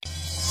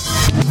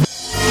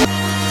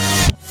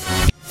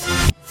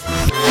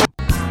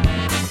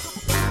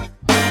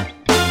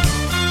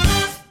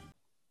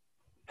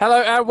Hello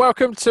and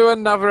welcome to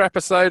another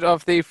episode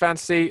of the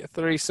Fantasy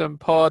Threesome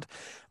Pod.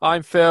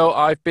 I'm Phil.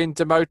 I've been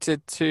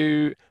demoted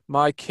to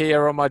my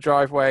Kia on my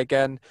driveway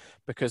again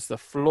because the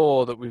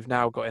floor that we've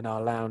now got in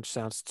our lounge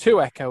sounds too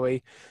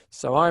echoey.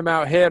 So I'm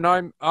out here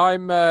and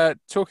I'm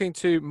talking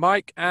to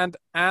Mike and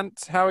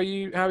Ant. How are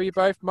you? How are you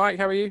both? Mike,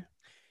 how are you?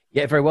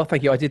 Yeah, very well,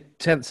 thank you. I did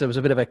sense there was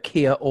a bit of a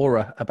Kia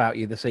aura about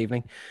you this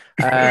evening.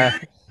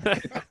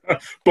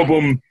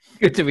 Boom.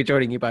 Good to be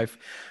joining you both,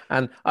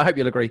 and I hope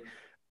you'll agree.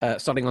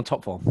 Starting on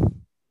top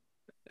form.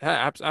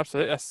 Yeah,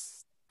 absolutely.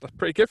 That's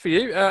pretty good for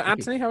you. Thank you.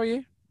 Anthony, how are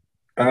you?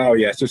 Oh,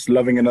 yes, just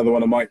loving another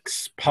one of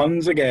Mike's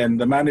puns again.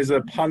 The man is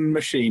a pun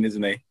machine,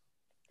 isn't he?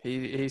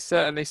 He's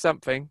certainly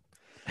something.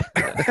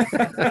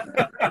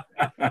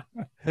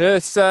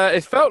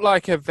 It felt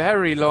like a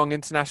very long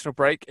international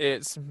break.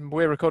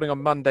 We're recording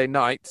on Monday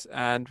night,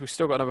 and we've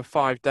still got another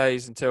 5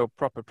 days until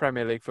proper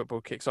Premier League football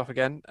kicks off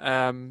again.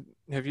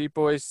 Have you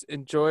boys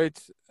enjoyed?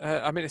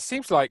 It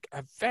seems like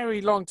a very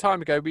long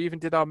time ago. We even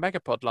did our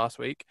Megapod last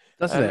week,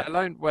 Doesn't it? let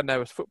alone when there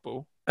was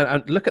football.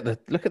 And look at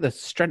the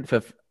strength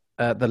of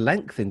the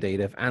length, indeed,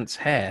 of Ant's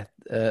hair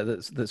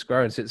that's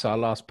grown since our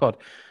last pod.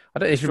 I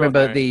don't know if you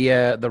remember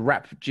the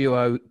rap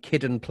duo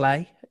Kid and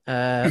Play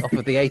off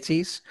of the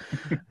 80s.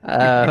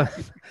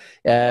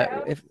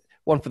 If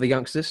one for the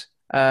youngsters.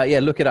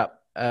 Look it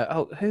up.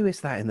 Who is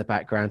that in the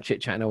background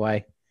chit-chatting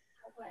away?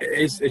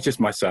 It's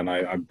just my son.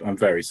 I'm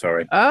very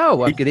sorry. Oh,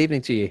 well, good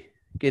evening to you.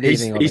 Good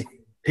evening, Ollie.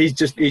 He's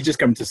just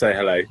come to say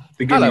hello.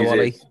 The good Hello, news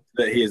Ollie. is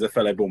that he is a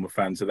fellow Bournemouth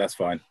fan, so that's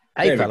fine.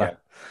 Hey, There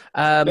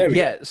we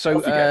fella.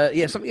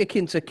 go. Something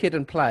akin to Kid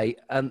and Play,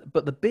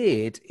 but the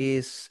beard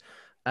is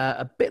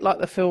a bit like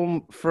the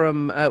film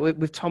from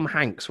with Tom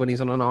Hanks when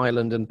he's on an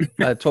island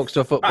and talks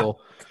to a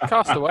football.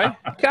 Castaway.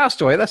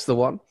 Castaway, that's the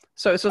one.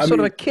 So it's of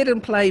a Kid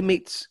and Play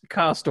meets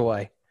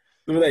Castaway.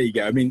 Well, there you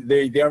go. I mean,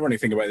 the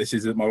ironic thing about this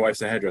is that my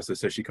wife's a hairdresser,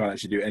 so she can't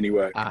actually do any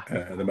work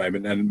at the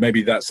moment. And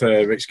maybe that's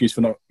her excuse for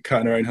not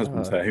cutting her own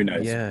husband's hair. Who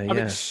knows? Yeah, I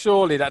mean,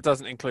 surely that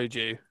doesn't include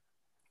you.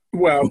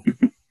 Well, do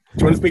you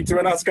want to speak to her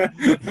and ask her?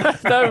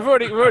 No,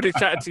 we've already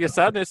chatted to your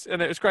son,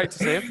 and it was great to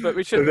see him. But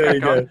we should There you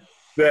crack on. go.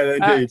 There,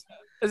 indeed.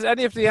 Has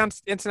any of the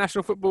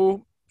international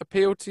football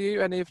appealed to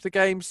you? Any of the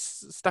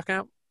games stuck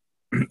out?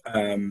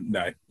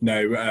 No.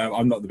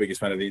 I'm not the biggest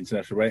fan of the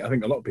international break. I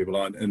think a lot of people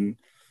aren't, and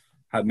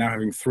now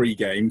having 3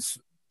 games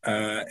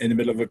in the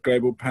middle of a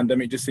global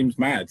pandemic just seems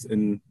mad.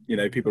 And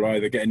people are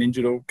either getting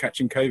injured or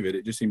catching COVID.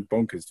 It just seems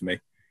bonkers to me.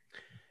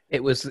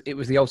 It was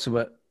the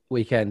ultimate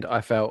weekend,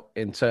 I felt,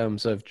 in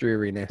terms of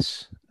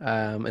dreariness.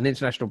 An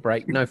international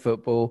break, no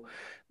football,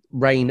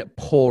 rain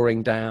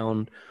pouring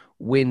down,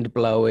 wind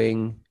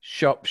blowing,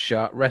 shops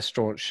shut,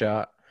 restaurants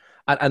shut,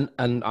 and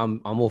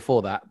I'm all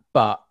for that,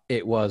 but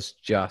it was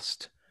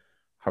just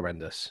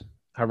horrendous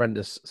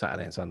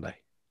Saturday and Sunday.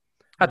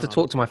 Had to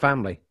talk to my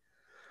family.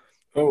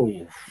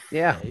 Oh,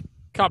 Yeah,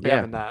 Can't be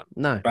having that.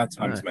 no, bad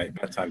times, no. mate.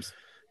 Bad times.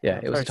 Yeah,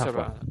 it was Very a tough sorry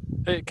one.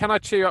 about that. Can I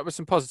cheer you up with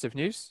some positive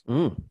news?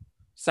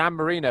 San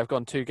Marino have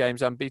gone 2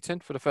 games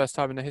unbeaten for the first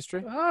time in their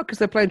history. Oh, because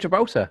they're playing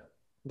Gibraltar.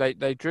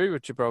 They drew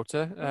with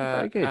Gibraltar,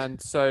 very good.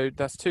 and so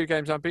that's 2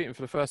 games unbeaten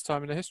for the first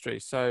time in their history.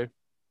 So,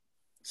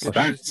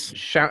 Stats.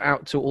 Shout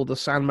out to all the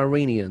San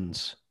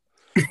Marinians.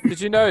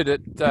 did you know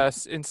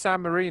that in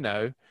San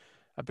Marino,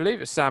 I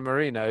believe it's San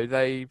Marino,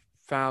 they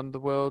found the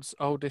world's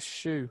oldest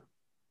shoe,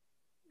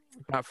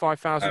 about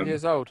 5,000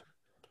 years old.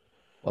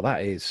 Well,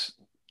 that is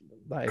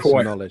some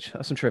Quite. knowledge.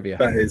 That's some trivia.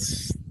 That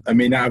is, I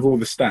mean, out of all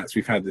the stats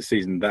we've had this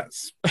season,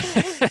 that's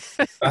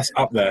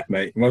up there,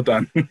 mate. Well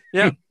done.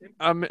 Yeah,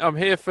 I'm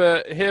here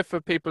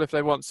for people if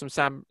they want some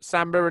San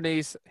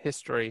Marinese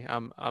history.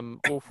 I'm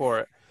all for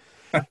it.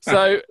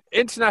 So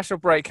international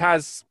break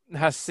has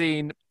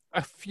seen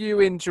a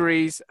few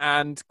injuries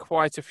and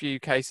quite a few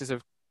cases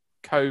of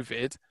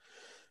COVID.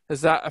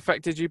 Has that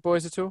affected you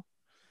boys at all?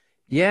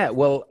 Yeah,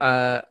 well,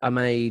 I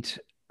made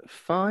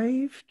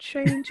 5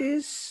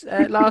 changes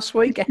last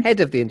week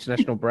ahead of the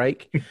international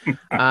break,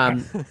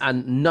 and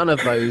none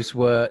of those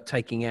were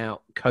taking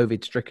out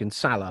COVID-stricken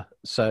Salah.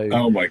 So,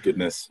 Oh my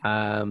goodness.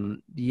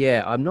 I'm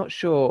not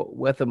sure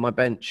whether my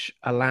bench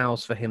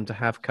allows for him to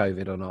have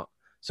COVID or not.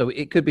 So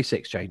it could be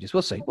 6 changes.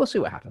 We'll see. We'll see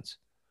what happens.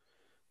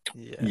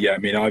 Yeah, I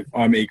mean,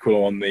 I'm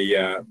equal on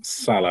the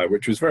Salah,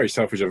 which was very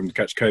selfish of him to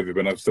catch COVID,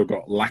 but I've still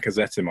got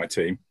Lacazette in my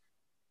team.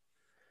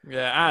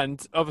 Yeah,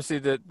 and obviously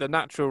the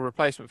natural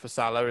replacement for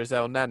Salah is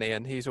El Neni,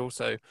 and he's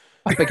also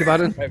I beg your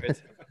pardon?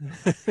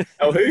 COVID.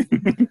 Oh, who?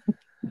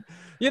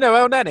 You know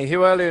El Neni,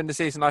 who earlier in the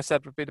season I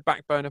said would be the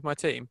backbone of my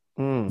team.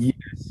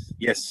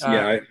 Yes.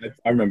 Yeah,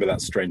 I remember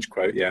that strange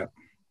quote. Yeah.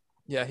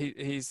 Yeah,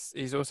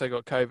 he's also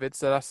got COVID,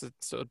 so that's a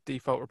sort of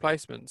default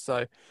replacement.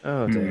 So,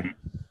 Oh dear,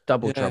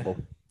 double trouble.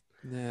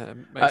 yeah,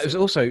 It was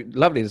also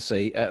lovely to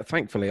see.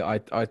 Thankfully,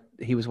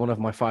 he was one of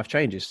my 5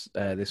 changes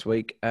this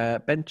week.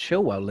 Ben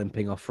Chilwell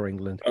limping off for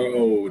England.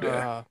 Oh,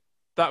 dear.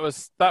 that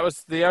was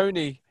the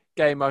only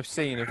game I've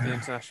seen of the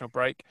international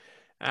break,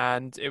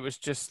 and it was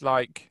just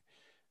like,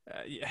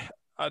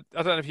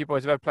 I don't know if you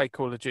boys have ever played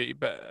Call of Duty,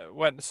 but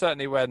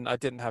certainly when I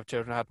didn't have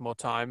children, I had more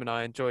time, and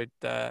I enjoyed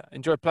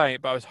playing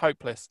it, but I was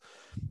hopeless.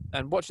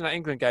 And watching that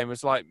England game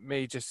was like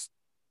me just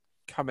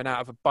coming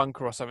out of a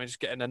bunker or something, just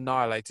getting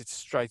annihilated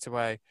straight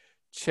away.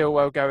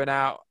 Chilwell going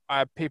out, I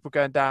had people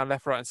going down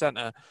left, right, and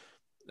centre,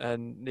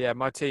 and yeah,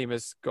 my team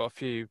has got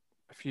a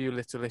few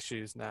little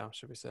issues now,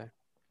 should we say?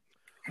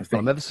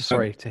 I'm ever so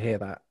sorry to hear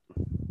that.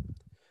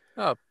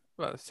 Oh,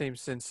 well, it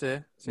seems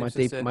sincere. My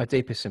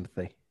deepest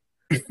sympathy.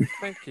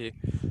 Thank you,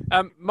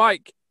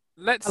 Mike.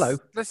 Hello.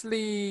 Let's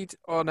lead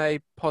on a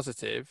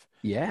positive.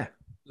 Yeah.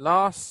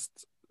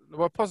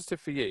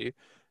 Positive for you.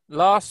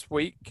 Last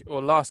week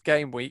or last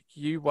game week,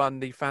 you won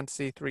the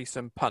fantasy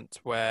threesome punt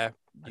where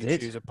you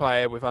choose a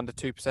player with under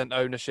 2%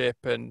 ownership,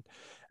 and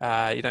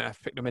you don't have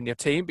to pick them in your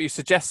team, but you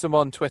suggest them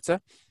on Twitter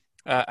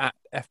at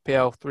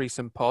FPL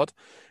Threesome Pod.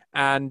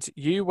 And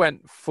you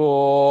went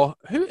for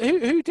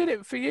who did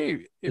it for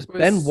you? It was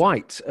Ben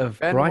White of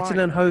Brighton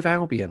and Hove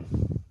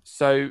Albion.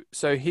 So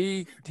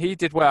he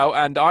did well,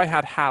 and I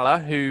had Haller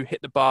who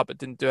hit the bar but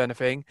didn't do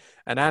anything,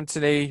 and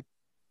Anthony.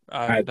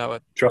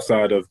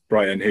 Trossard of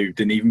Brighton, who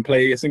didn't even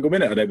play a single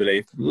minute, I don't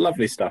believe.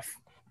 Lovely stuff.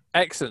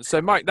 Excellent.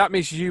 So, Mike, that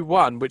means you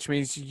won, which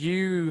means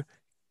you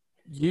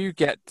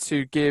get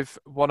to give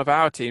one of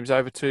our teams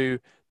over to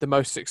the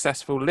most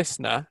successful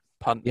listener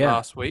punt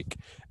last week.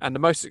 And the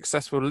most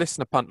successful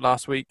listener punt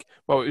last week,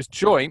 well, it was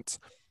joint.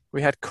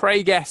 We had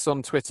Craig S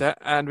on Twitter,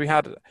 and we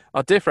had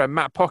our dear friend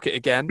Matt Pocket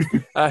again,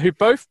 who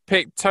both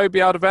picked Toby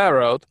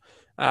Alderweireld.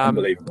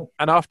 Unbelievable.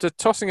 And after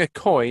tossing a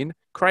coin,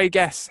 Craig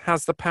S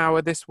has the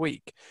power this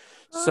week.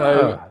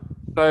 So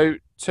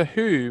to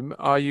whom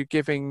are you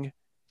giving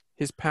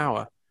his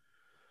power?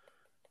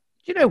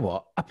 You know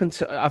what? Up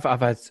until I've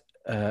had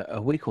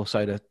a week or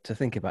so to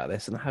think about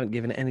this, and I haven't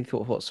given it any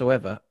thought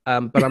whatsoever.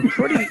 But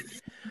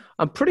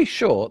I'm pretty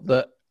sure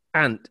that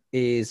Ant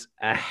is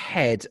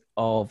ahead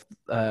of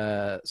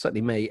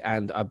certainly me,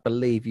 and I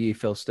believe you,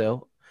 Phil,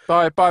 still.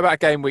 By about a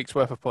game week's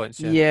worth of points,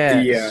 So,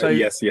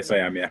 yes, I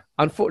am, yeah.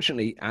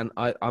 Unfortunately, and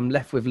I'm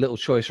left with little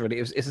choice, really.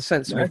 It's a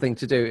sensible thing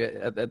to do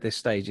at this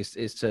stage,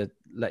 is to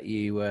let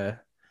you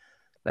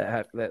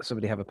let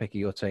somebody have a pick of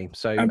your team.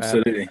 So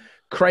absolutely.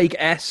 Craig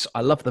S,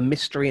 I love the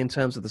mystery in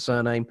terms of the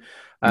surname.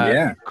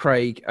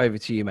 Craig, over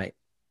to you, mate.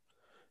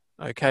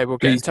 Okay, we'll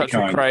get in touch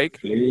with Craig.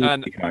 Please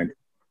be kind.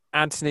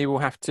 Anthony will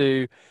have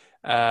to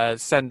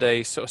send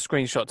a sort of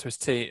screenshot to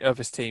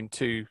his team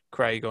to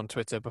Craig on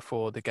Twitter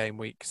before the game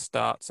week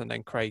starts, and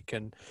then Craig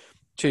can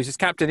choose his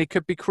captain. He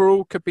could be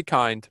cruel, could be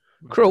kind.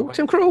 Cruel,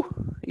 Tim Cruel.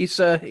 He's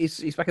back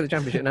in the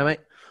championship now, mate.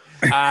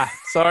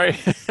 Sorry.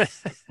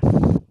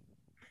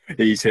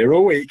 He's here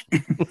all week.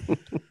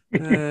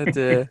 Oh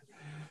dear.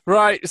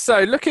 Right.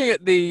 So looking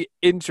at the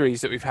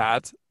injuries that we've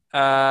had,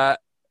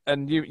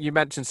 and you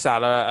mentioned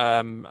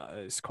Salah.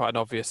 It's quite an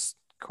obvious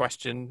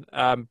question,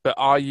 but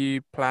are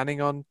you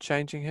planning on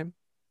changing him?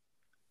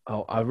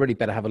 Oh, I really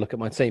better have a look at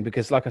my team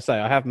because, like I say,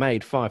 I have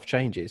made 5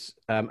 changes.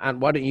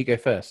 And why don't you go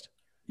first?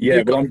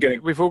 Yeah, but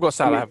we've all got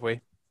Salah, have we?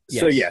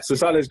 So so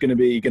Salah's going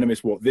to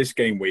miss this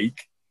game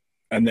week,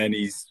 and then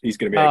he's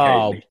going to be okay.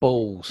 Oh,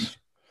 balls!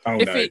 Oh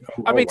no!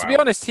 To be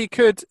honest, he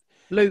could.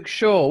 Luke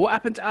Shaw. What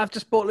happened? I've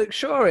just bought Luke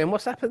Shaw in.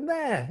 What's happened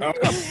there? Oh.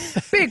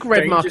 Big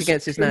red mark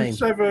against his name.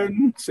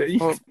 7. See?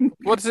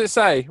 What does it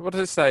say? What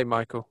does it say,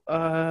 Michael?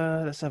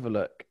 Let's have a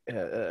look.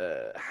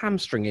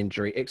 Hamstring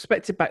injury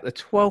expected back the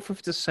 12th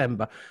of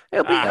December.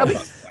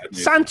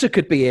 Santa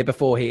could be here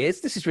before he is.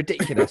 This is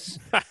ridiculous.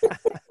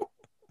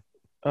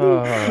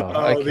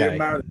 Okay. The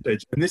amount of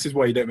change. And this is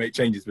why you don't make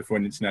changes before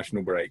an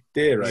international break.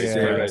 Dear.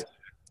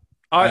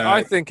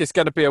 I think it's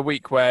going to be a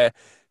week where,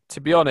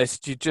 to be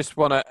honest, you just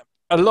want to.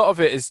 A lot of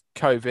it is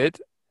COVID,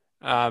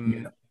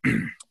 and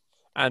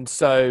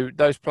so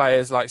those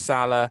players like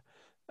Salah,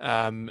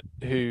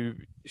 who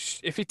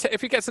if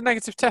he gets a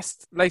negative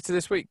test later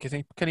this week,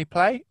 can he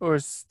play, or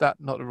is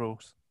that not the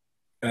rules?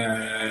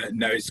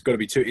 No, it's got to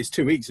be 2. It's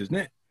 2 weeks, isn't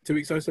it? 2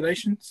 weeks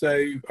isolation. So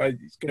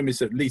he's going to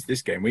miss at least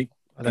this game week,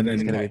 and then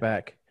he's going to be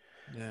back.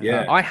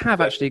 Yeah, I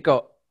have actually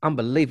got.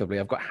 Unbelievably,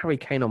 I've got Harry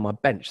Kane on my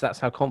bench. That's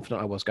how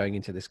confident I was going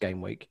into this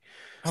game week.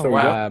 Oh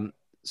wow!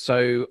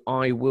 So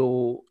I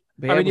will.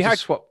 You had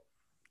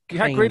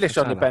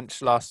Grealish on your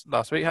bench last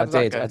week. How did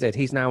that go? I did.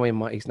 He's now in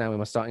my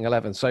starting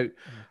 11. So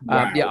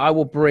I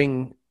will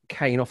bring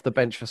Kane off the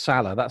bench for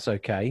Salah. That's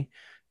okay.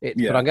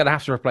 But I'm going to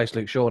have to replace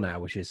Luke Shaw now,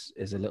 which is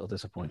a little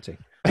disappointing.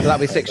 So that'll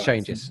be 6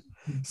 changes.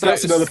 So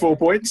that's another 4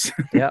 points.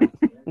 Yeah.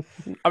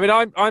 I mean,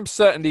 I'm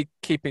certainly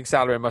keeping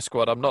Salah in my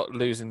squad. I'm not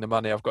losing the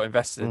money I've got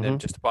invested in him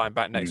just to buy him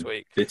back next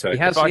week. He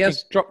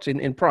has dropped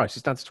in price.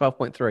 It's down to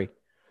 12.3.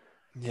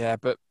 Yeah,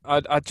 but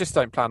I just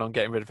don't plan on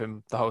getting rid of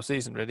him the whole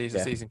season, really. He's a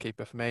season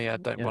keeper for me. I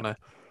don't want to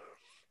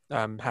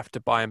have to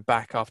buy him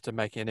back after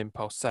making an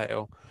impulse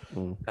sale.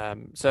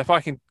 So if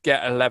I can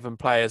get 11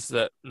 players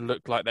that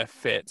look like they're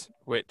fit,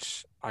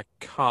 which I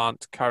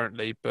can't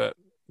currently, but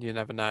you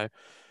never know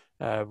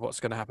what's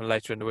going to happen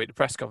later in the week. The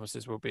press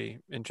conferences will be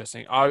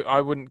interesting.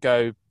 I wouldn't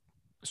go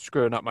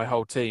screwing up my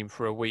whole team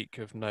for a week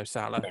of no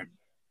Salah.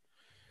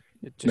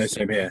 No,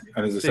 same here.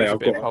 And as I say, I've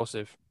got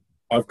impulsive.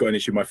 I've got an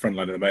issue with my front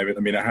line at the moment.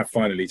 I mean, I have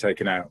finally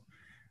taken out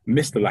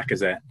Mr.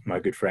 Lacazette, my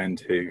good friend,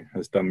 who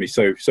has done me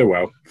so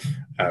well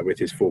with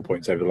his 4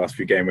 points over the last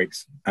few game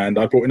weeks. And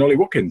I brought in Ollie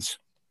Watkins.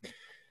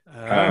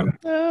 Welcome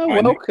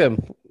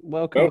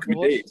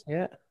indeed.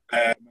 Yeah.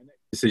 My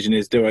next decision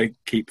is, do I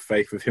keep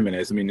faith with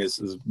Jimenez? I mean,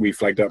 as we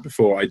flagged up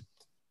before,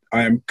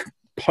 I am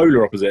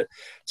polar opposite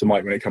to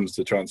Mike when it comes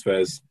to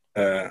transfers.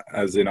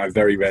 As in, I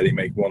very rarely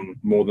make one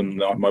more than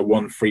my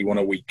one free one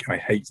a week. I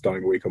hate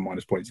starting a week on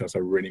minus points unless I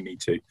really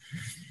need to.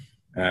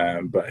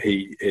 But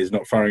he is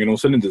not firing on all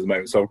cylinders at the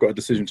moment, so I've got a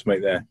decision to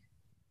make there.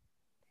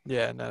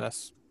 Yeah, no,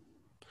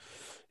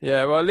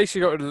 well, at least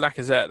you got rid of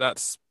Lacazette.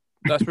 That's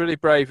really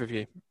brave of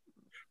you.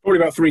 Probably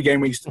about 3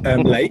 game weeks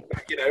late.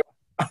 You know,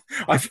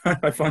 I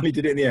finally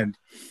did it in the end.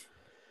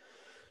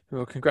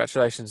 Well,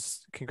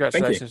 congratulations.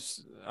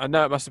 I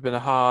know it must have been a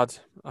hard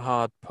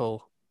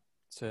pull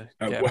to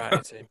get out of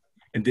your team.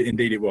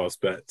 Indeed it was,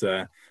 but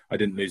I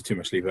didn't lose too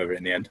much sleep over it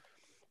in the end.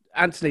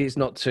 Anthony is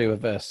not too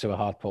averse to a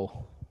hard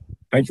pull.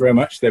 Thank you very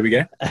much. There we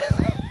go.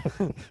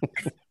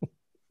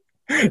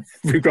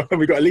 we've got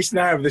at least an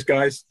hour of this,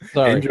 guys.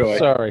 Enjoy.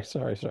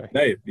 Sorry.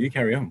 No, you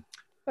carry on.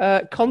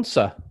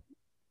 Conser.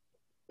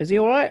 Is he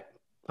all right?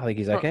 I think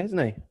he's okay, isn't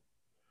he?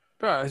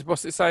 Bro,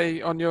 what's it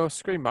say on your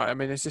screen, mate? I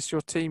mean, is this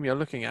your team you're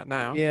looking at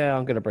now? Yeah,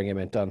 I'm going to bring him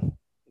in. Done.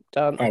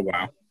 Oh,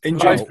 wow.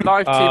 Enjoy.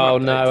 Live team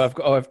updates. No,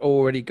 I've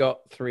already got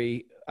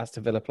 3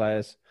 Aston Villa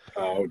players.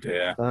 Oh,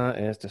 dear. That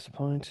is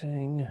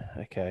disappointing.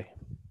 Okay.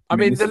 I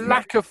mean, the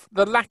lack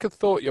of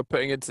thought you're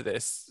putting into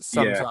this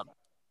sums up,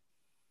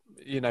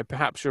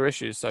 perhaps your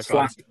issues so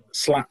far.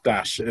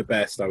 Slapdash at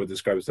best, I would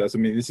describe it as. I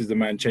mean, this is the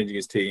man changing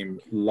his team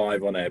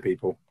live on air,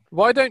 people.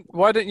 Why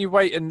don't you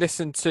wait and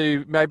listen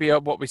to maybe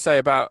what we say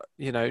about,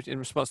 in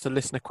response to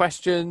listener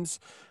questions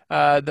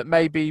that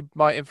maybe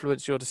might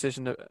influence your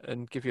decision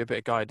and give you a bit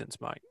of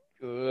guidance, Mike?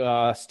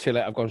 It's too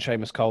late. I've gone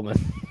Seamus Coleman.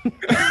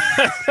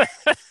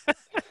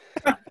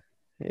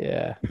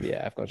 Yeah,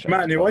 I've got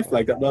Matt and I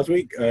flagged up last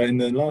week in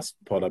the last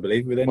pod, I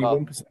believe, with only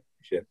 1%.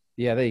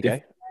 Yeah, there you go.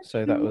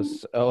 So that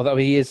was. Although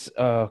he is.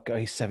 Oh, God,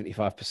 he's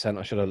 75%.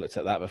 I should have looked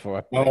at that before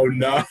I. Oh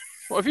no!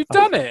 What, have you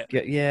done it?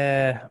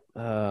 Yeah.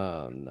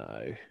 Oh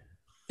no.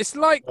 It's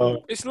like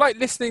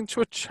listening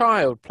to a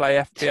child play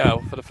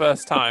FPL for the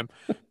first time,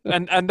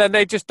 and then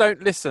they just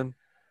don't listen.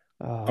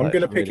 Oh, I'm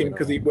going to pick him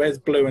because he wears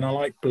blue, and I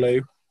like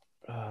blue.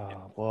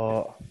 Oh,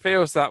 what? It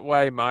feels that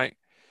way, Mike.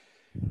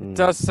 It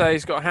does say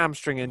he's got a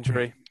hamstring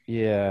injury.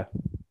 Yeah.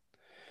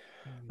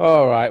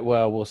 All right.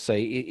 Well, we'll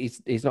see.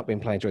 He's not been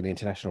playing during the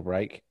international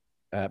break,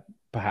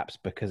 perhaps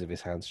because of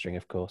his hamstring,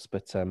 of course.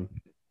 But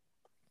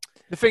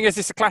the thing is,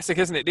 it's a classic,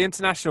 isn't it? The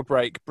international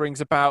break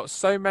brings about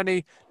so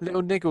many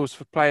little niggles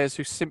for players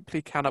who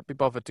simply cannot be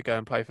bothered to go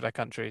and play for their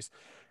countries.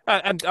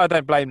 And I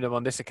don't blame them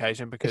on this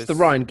occasion because it's the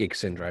Ryan Giggs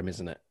syndrome,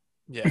 isn't it?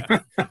 Yeah.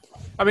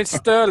 I mean,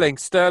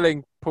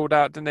 Sterling pulled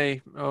out, didn't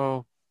he?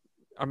 Oh,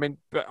 I mean,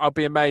 but I'll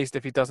be amazed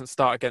if he doesn't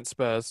start against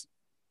Spurs.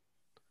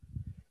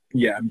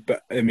 Yeah,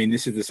 but I mean,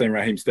 this is the same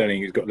Raheem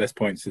Sterling who's got less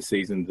points this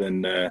season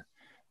than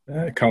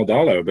Carl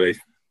Darlow, I believe.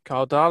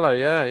 Carl Darlow,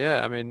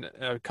 yeah. I mean,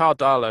 Carl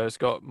Darlow has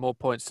got more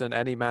points than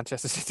any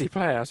Manchester City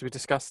player, as we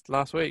discussed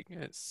last week.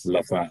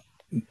 Love that.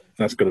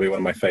 That's got to be one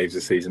of my faves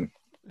this season.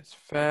 It's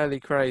fairly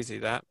crazy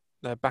that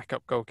their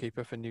backup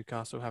goalkeeper for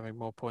Newcastle having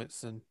more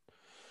points than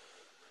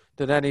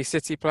any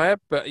City player.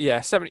 But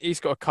yeah, he's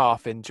got a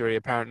calf injury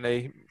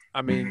apparently.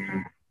 I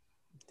mean,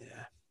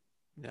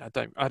 yeah,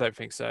 I don't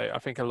think so. I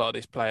think a lot of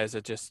these players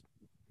are just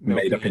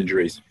made up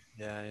injuries.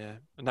 Yeah,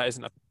 and that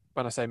isn't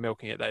when I say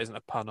milking it, that isn't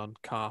a pun on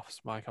calves,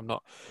 Mike. I'm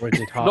not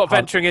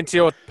venturing into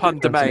your pun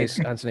domain.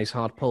 Anthony's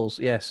hard pulls,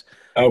 yes.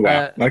 Oh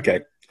wow,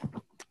 okay.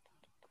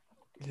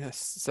 Yes,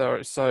 so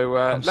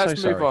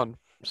let's move on.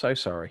 So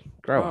sorry.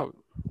 Grow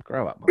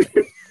up, Mike.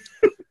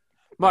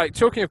 Mike,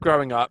 talking of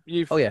growing up,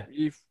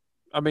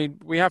 I mean,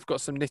 we have got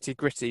some nitty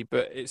gritty,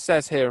 but it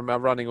says here in my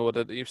running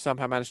order that you've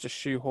somehow managed to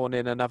shoehorn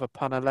in another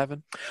pun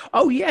 11.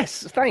 Oh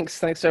yes, thanks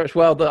so much.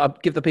 Well, I'll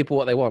give the people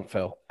what they want,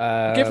 Phil.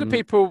 Give the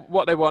people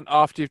what they want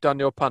after you've done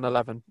your pun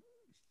 11.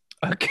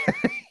 Okay.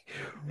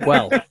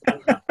 Well,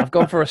 I've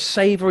gone for a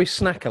savoury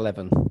snack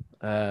 11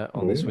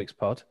 on this week's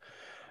pod,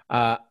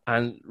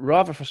 and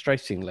rather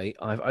frustratingly,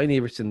 I've only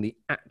written the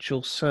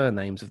actual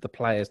surnames of the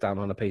players down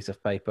on a piece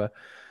of paper.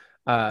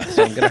 So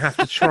I'm going to have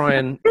to try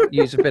and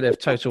use a bit of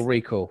Total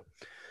Recall.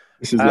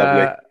 This is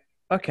lovely.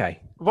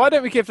 Okay. Why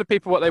don't we give the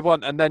people what they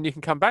want and then you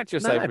can come back to your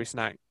savoury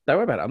snack? Don't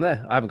worry about it. I'm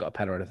there. I haven't got a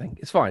pen or anything.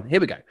 It's fine. Here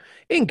we go.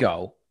 In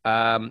goal,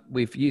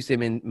 we've used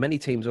him in many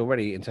teams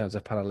already in terms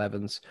of pun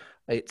 11s.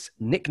 It's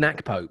Nick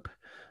Nack Pope.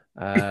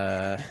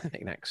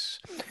 Nick Nacks.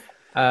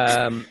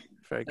 Very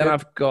good. Then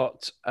I've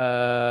got...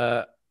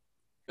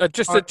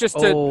 just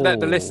to let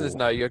the listeners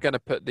know, you're going to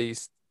put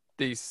this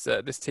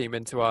team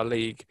into our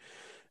league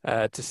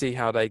to see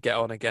how they get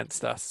on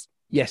against us.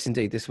 Yes,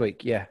 indeed, this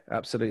week. Yeah,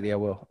 absolutely, I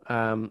will.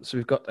 So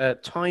we've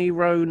got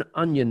Tyrone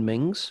Onion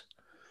Mings.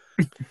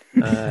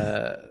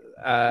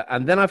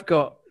 And then I've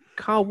got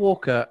Carl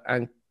Walker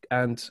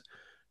and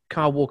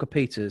Carl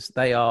Walker-Peters.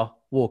 They are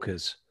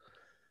Walkers.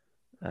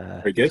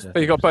 Very good. But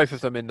you got both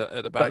of them at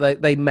the back.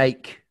 But they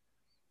make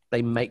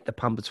the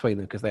pun between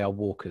them because they are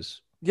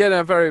walkers. Yeah,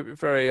 no, very,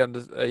 very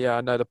yeah,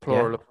 I know the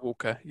plural Yeah. of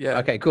Walker. Yeah.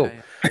 Okay, cool.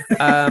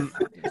 Yeah.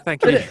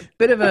 Thank you.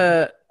 Bit of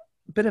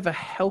a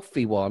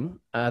healthy one.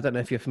 I don't know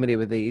if you're familiar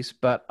with these,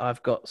 but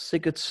I've got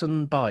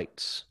Sigurdsson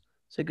Bites.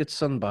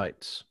 Sigurdsson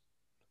Bites.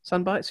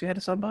 Sunbites? You heard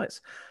of Sunbites?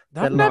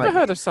 I've never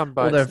heard of Sunbites.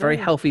 Well, they're very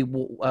no. healthy,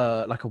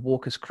 like a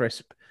Walker's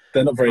Crisp.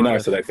 They're not very kind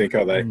nice, of- I don't think,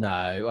 are they?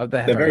 No,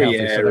 they're They're very very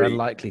healthy, so they're airy.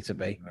 unlikely to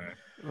be.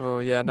 Oh,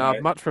 yeah, no, I'd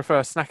No. much prefer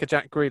Snacker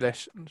Jack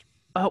Grealish.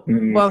 Oh,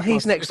 Mm. well,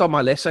 he's next on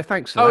my list, so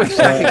thanks for Oh,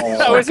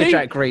 that. oh, is he?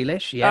 Jack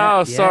Grealish, yeah. Oh,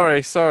 yeah.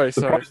 sorry.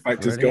 The price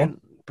factor's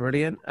gone.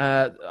 Brilliant.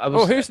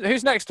 Oh,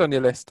 who's next on your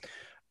list?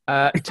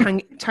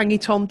 Tangy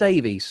Tom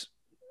Davies.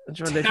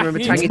 Do you remember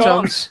Tangy Tangy Tom.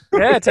 Toms?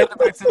 Yeah, take them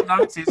back to the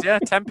 90s. Yeah,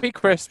 10p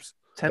crisps.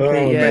 10p, Oh,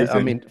 yeah. amazing. I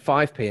mean,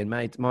 5p in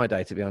my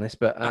day, to be honest.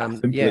 But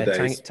simpler yeah,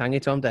 days. Tangy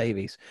Tom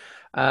Davies.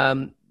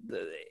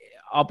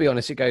 I'll be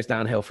honest, it goes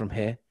downhill from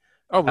here.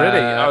 Oh, really?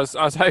 Uh, I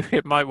was hoping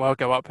it might well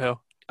go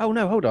uphill. Oh,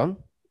 no, hold on.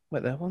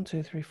 Wait there. 1,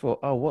 2, 3, 4.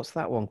 Oh, what's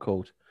that one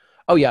called?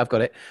 Oh, yeah, I've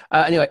got it.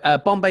 Anyway,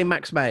 Bombay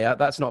Max Mayer.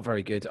 That's not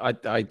very good.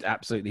 I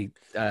absolutely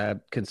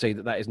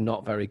concede that is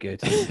not very good.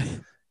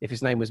 If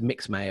his name was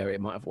Mix Mayer,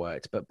 it might have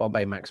worked, but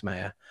Bombay Max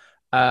Mayer.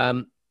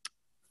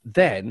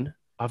 Then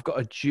I've got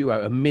a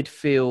duo, a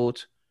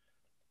midfield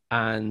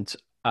and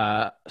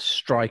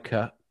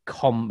striker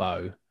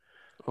combo.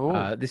 Oh,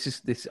 I like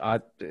this.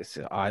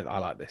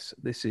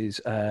 This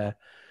is let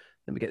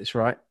me get this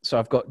right. So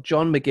I've got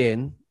John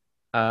McGinn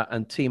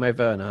and Timo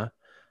Werner,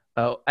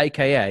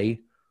 aka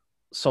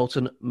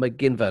Sultan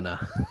McGinn-Werner.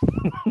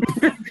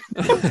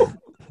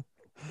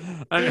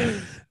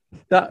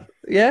 That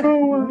yeah.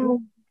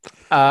 Oh,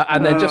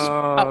 And then just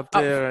oh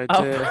dear.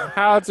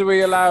 How do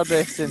we allow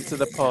this into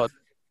the pod?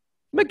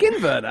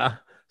 McGinn-Werner,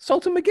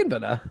 Sultan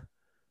McGinn-Werner.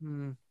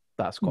 Hmm.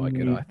 That's quite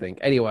good, I think.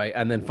 Anyway,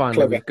 and then finally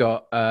Clever. we've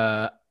got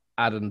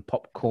Adam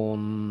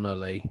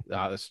Popcornley.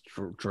 That's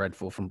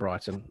dreadful from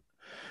Brighton.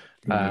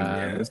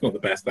 yeah, it's not the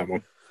best, that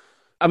one.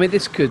 I mean,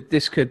 this could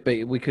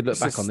be. We could look This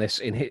back is- on this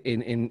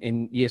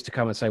in years to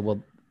come and say,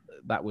 well,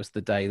 that was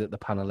the day that the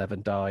Pan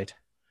 11 died.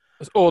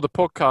 Or the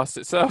podcast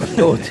itself.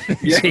 Or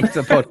Yeah.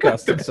 the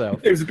podcast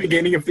itself. It was the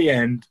beginning of the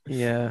end.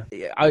 Yeah,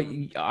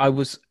 I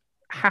was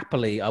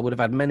happily. I would have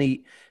had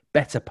many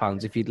better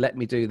puns if you'd let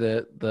me do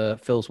the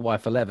Phil's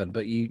wife 11,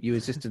 but you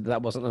insisted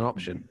that wasn't an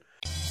option.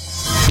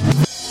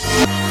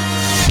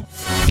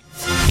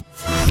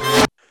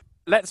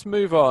 Let's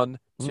move on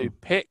to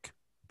pick,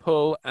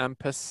 pull, and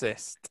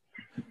persist.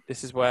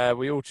 This is where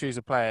we all choose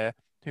a player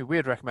who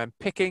we'd recommend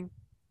picking,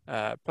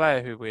 a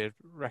player who we'd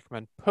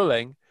recommend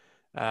pulling,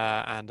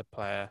 and a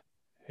player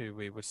who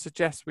we would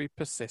suggest we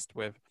persist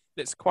with.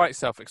 It's quite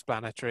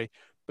self-explanatory,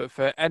 but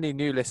for any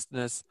new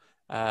listeners,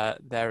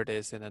 there it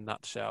is in a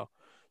nutshell.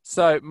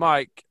 So,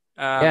 Mike,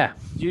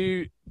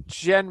 you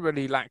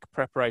generally lack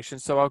preparation,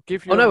 so I'll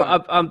give you. Oh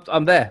no,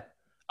 I'm there.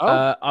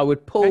 Oh. I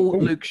would pull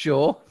Okay. Luke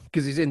Shaw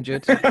because he's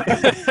injured.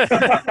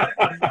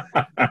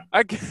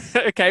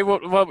 Okay,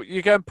 well,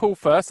 you go and pull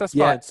first. That's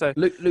Yeah, fine. So,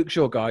 Luke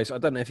Shaw, guys. I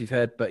don't know if you've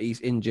heard, but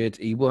he's injured.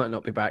 He won't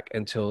not be back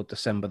until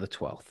December the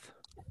 12th.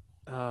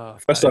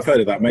 First I've heard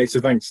of that, mate, so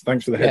thanks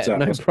for the heads Yeah, up.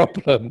 no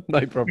problem.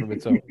 No problem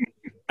at all.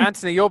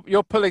 Anthony,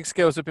 your pulling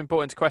skills have been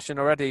brought into question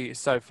already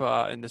so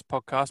far in this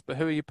podcast. But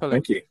who are you pulling?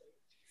 Thank you.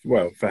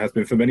 Well, that has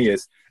been for many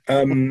years.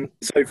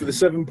 So for the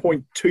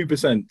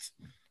 7.2%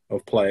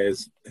 of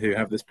players who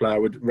have this player, I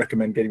would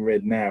recommend getting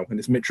rid now, and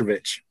it's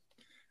Mitrovic.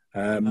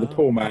 The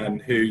poor man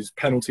whose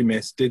penalty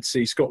miss did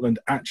see Scotland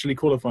actually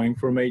qualifying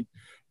for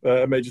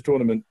a major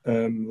tournament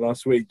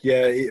last week.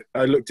 Yeah,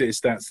 I looked at his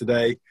stats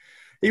today.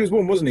 He was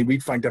one, wasn't he?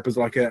 We'd flagged up as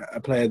like a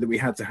player that we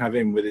had to have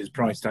in with his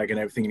price tag and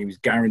everything, and he was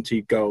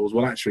guaranteed goals.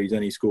 Well, actually, he's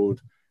only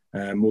scored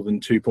more than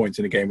 2 points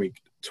in a game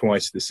week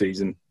twice this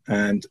season.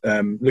 And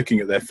looking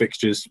at their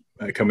fixtures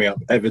coming up,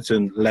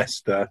 Everton,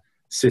 Leicester,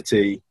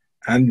 City,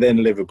 and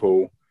then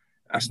Liverpool,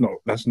 that's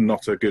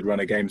not a good run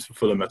of games for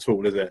Fulham at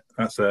all, is it?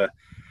 That's a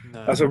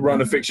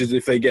run of fixtures.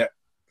 If they get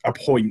a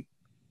point,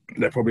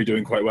 they're probably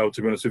doing quite well,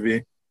 to be honest with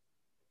you.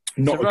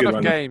 Not It's a a good run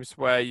run. of games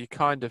where you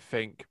kind of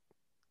think,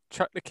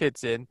 chuck the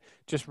kids in,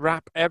 just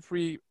wrap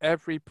every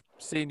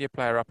senior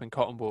player up in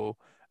cotton wool,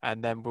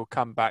 and then we'll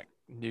come back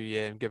New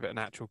Year and give it an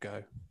actual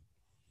go.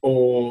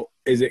 Or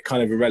is it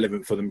kind of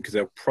irrelevant for them because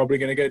they're probably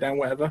going to go down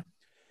whatever?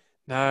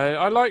 No,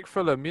 I like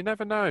Fulham. You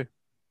never know.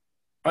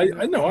 I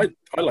know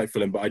I like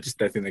Fulham, but I just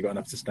don't think they've got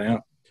enough to stay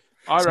up.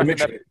 I So reckon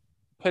Mitchell- they're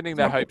pinning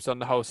their Example. hopes on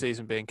the whole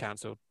season being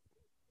cancelled.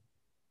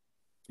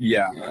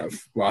 Yeah,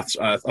 well,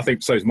 I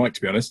think so is Mike,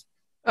 to be honest.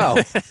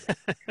 Oh,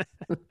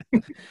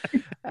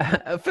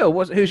 Phil,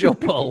 who's your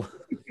pull?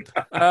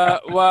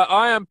 Well,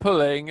 I am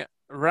pulling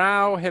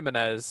Raul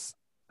Jimenez.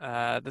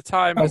 The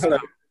time has hello.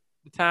 come.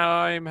 The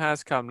time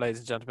has come, ladies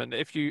and gentlemen.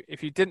 If you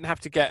didn't have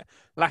to get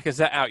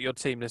Lacazette out your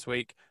team this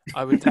week,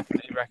 I would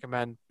definitely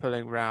recommend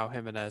pulling Raul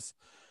Jimenez.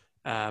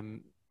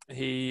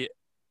 He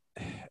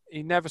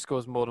never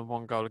scores more than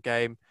one goal a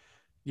game.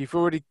 You've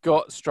already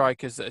got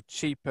strikers that are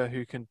cheaper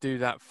who can do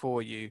that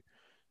for you.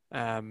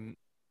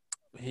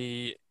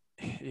 he's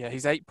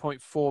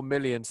 8.4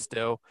 million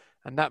still,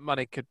 and that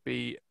money could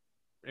be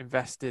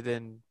invested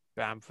in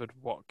Bamford,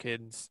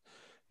 Watkins,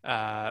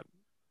 uh,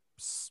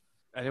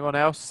 anyone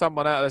else?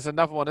 Someone else? There's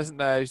another one, isn't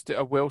there? Who's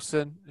a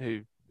Wilson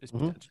who is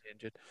potentially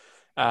injured.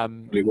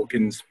 Ollie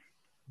Watkins.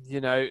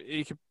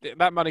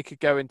 That money could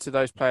go into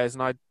those players,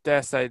 and I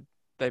dare say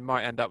they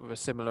might end up with a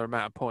similar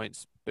amount of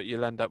points, but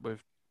you'll end up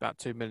with about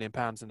 £2 million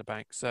in the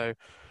bank. So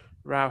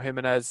Raul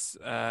Jimenez,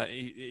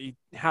 he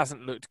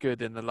hasn't looked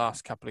good in the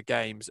last couple of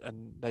games,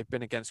 and they've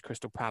been against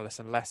Crystal Palace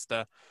and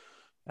Leicester.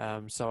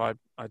 So I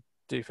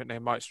do think they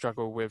might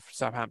struggle with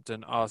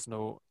Southampton,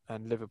 Arsenal,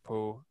 and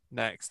Liverpool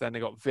next. Then they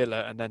got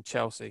Villa and then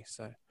Chelsea.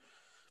 So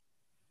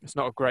it's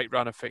not a great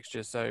run of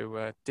fixtures.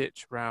 So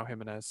ditch Raul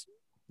Jimenez.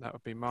 That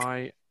would be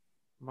my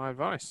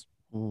advice.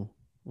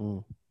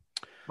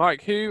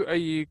 Mike, who are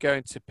you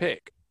going to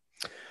pick?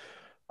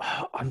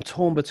 I'm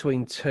torn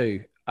between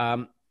two.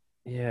 I'm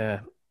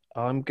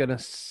going to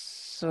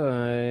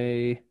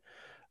say,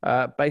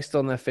 based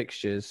on their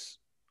fixtures,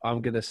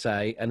 I'm going to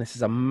say, and this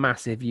is a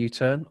massive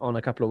U-turn on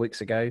a couple of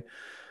weeks ago,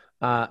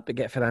 but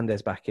get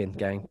Fernandes back in,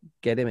 gang.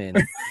 Get him in.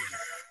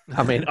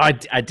 I mean, I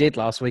did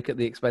last week at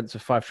the expense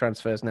of 5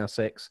 transfers, now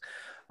 6.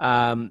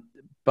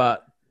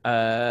 But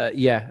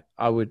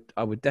I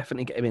would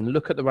definitely get him in.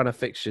 Look at the run of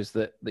fixtures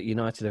that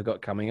United have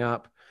got coming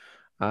up.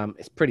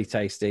 It's pretty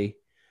tasty.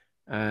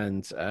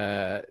 And,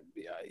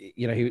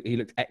 he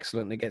looked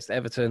excellent against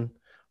Everton.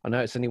 I know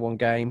it's only one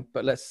game,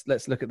 but let's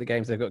look at the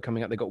games they've got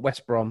coming up. They've got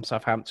West Brom,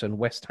 Southampton,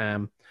 West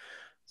Ham,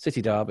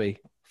 City Derby,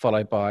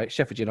 followed by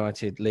Sheffield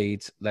United,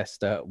 Leeds,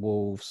 Leicester,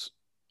 Wolves,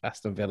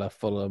 Aston Villa,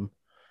 Fulham.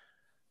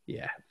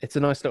 Yeah, it's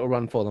a nice little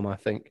run for them, I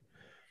think.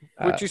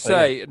 Would you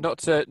say, not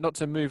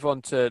to move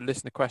on to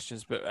listener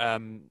questions, but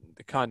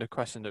the kind of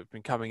question that's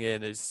been coming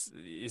in is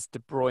De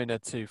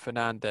Bruyne to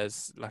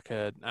Fernandes like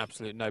an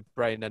absolute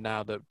no-brainer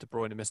now that De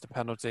Bruyne missed a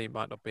penalty,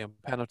 might not be on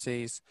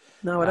penalties?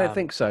 No, I don't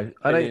think so.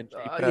 I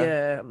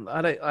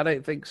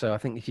don't think so. I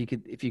think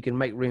if you can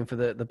make room for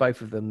the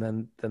both of them,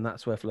 then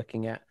that's worth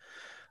looking at.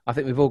 I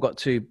think we've all got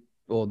the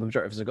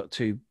majority of us have got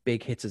 2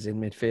 big hitters in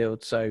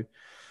midfield. So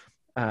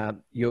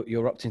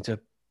you're opting to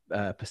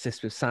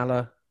persist with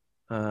Salah.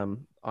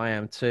 I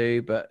am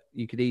too, but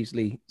you could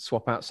easily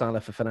swap out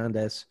Salah for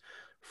Fernandes,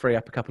 free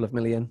up a couple of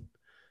million,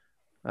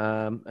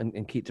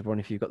 and keep De Bruyne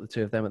if you've got the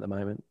 2 of them at the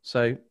moment.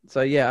 So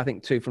yeah, I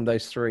think 2 from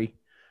those 3.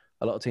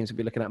 A lot of teams will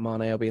be looking at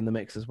Mane. I'll be in the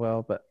mix as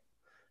well, but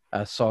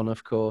Son,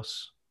 of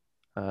course,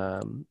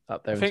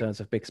 up there in terms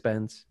of big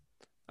spends.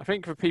 I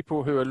think for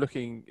people who are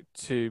looking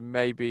to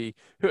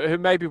who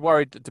may be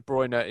worried that De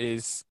Bruyne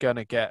is going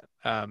to get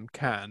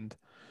canned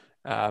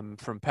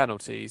from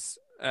penalties.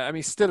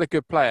 He's still a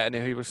good player and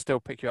he will still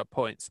pick you up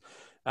points.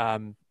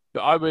 But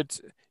I would,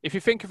 if you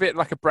think of it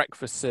like a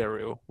breakfast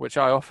cereal, which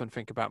I often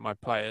think about my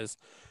players,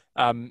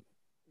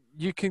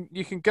 you can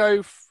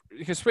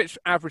switch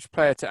average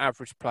player to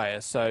average player.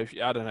 So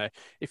I don't know,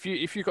 if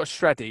you've got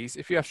Shreddies,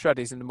 if you have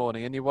Shreddies in the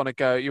morning and you want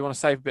to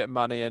save a bit of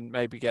money and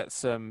maybe get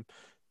some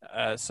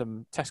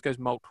Tesco's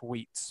malt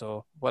wheats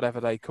or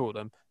whatever they call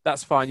them,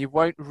 that's fine. You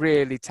won't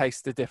really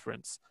taste the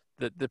difference.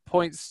 The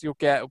points you'll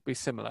get will be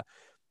similar.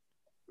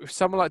 With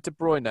someone like De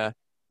Bruyne,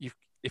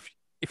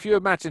 if you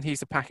imagine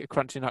he's a packet of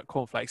Crunchy Nut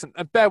cornflakes,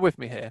 and bear with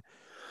me here,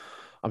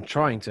 I'm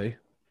trying to.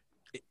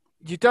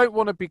 You don't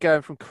want to be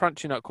going from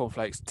Crunchy Nut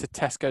cornflakes to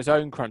Tesco's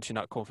own Crunchy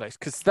Nut cornflakes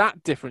because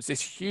that difference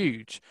is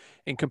huge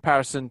in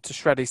comparison to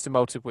Shreddies to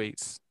malted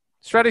wheats.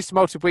 Shreddies to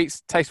malted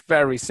wheats taste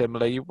very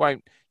similar. You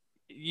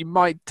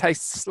might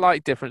taste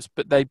slight difference,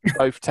 but they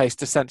both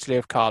taste essentially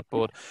of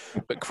cardboard.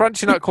 But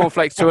Crunchy Nut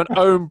cornflakes to an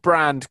own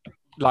brand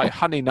like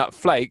Honey Nut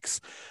Flakes,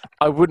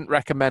 I wouldn't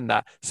recommend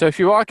that. So if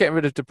you are getting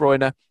rid of De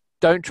Bruyne,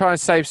 don't try and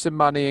save some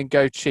money and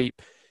go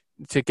cheap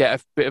to get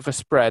a bit of a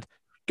spread.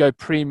 Go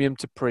premium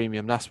to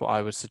premium. That's what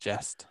I would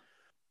suggest.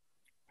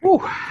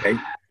 Okay.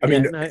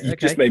 You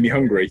just made me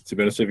hungry, to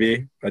be honest with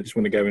you. I just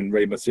want to go and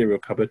raid my cereal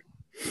cupboard.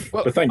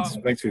 Well, but thanks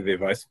for the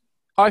advice.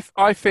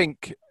 I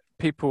think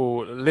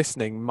people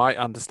listening might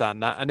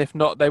understand that, and if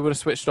not, they would have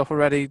switched off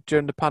already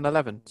during the Pan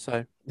 11.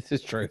 So this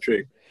is true.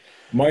 True.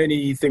 My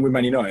only thing with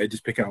Man United,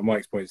 just picking up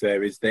Mike's points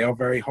there, is they are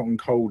very hot and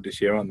cold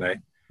this year, aren't they?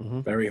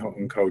 Mm-hmm. Very hot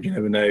and cold. You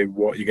never know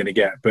what you're going to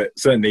get. But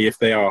certainly if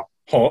they are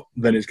hot,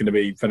 then it's going to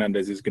be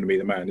Fernandes is going to be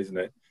the man, isn't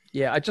it?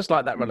 Yeah, I just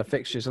like that run of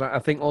fixtures. And I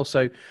think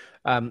also,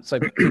 so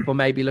people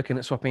may be looking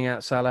at swapping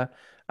out Salah.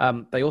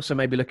 They also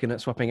may be looking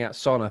at swapping out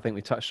Son. I think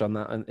we touched on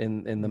that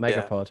in the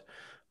Megapod.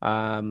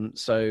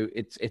 So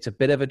it's a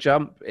bit of a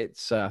jump.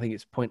 It's I think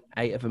it's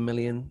 0.8 of a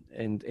million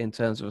in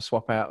terms of a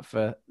swap out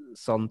for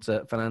Son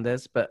to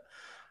Fernandes. But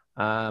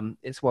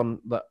it's one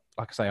that,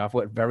 like I say, I've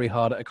worked very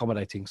hard at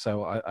accommodating.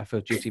 So I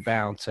feel duty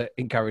bound to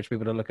encourage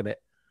people to look at it.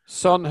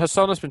 Son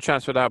has been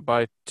transferred out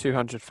by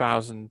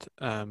 200,000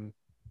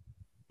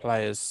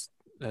 players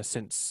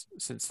since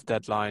the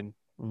deadline,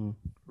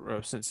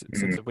 or since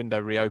the window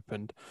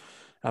reopened,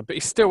 but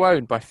he's still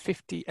owned by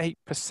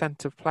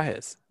 58% of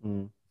players.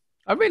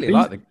 I really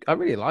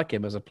like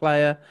him as a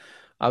player.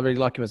 I really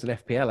like him as an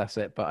FPL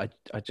asset, but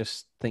I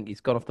just think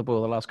he's gone off the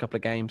ball the last couple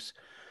of games.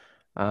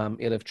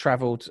 He'll have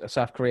travelled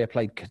South Korea,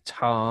 played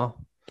Qatar.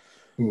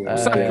 Ooh,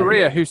 South Uh,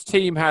 Korea, whose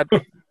team had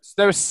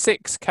there were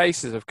 6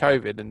 cases of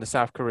COVID in the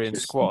South Korean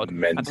Just squad, and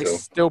they mental.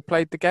 still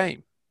played the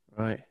game.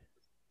 Right.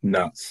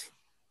 Nuts.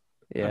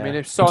 Yeah. I mean,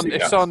 if Absolutely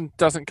nuts. Son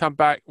doesn't come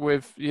back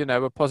with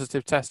a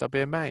positive test, I'll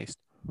be amazed.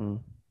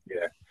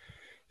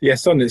 Yeah,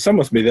 Son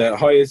must be the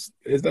highest.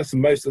 That's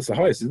the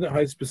highest, isn't it?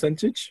 Highest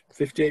percentage,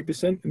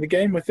 58% in the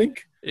game, I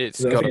think.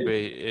 It's I got to think-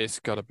 be. It's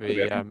got to be.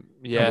 Yeah.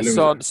 Yeah,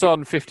 Calvert-Lewin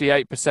Son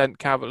 58%,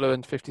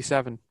 Calvert-Lewin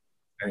 57.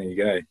 There you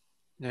go.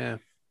 Yeah,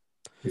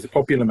 He's a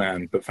popular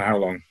man, but for how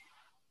long?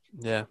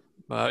 yeah.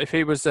 If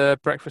he was a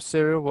breakfast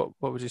cereal,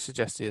 what would you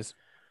suggest he is?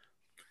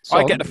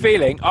 Son, I get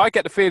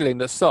the feeling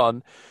that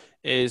Son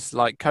is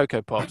like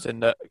Cocoa Pops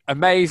in that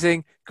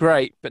amazing,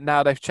 great, but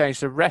now they've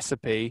changed the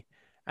recipe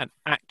and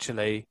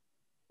actually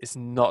it's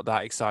not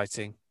that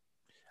exciting.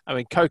 I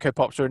mean, Cocoa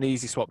Pops are an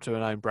easy swap to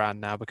an own brand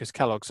now because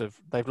Kellogg's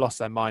they've lost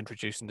their mind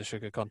reducing the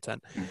sugar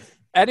content.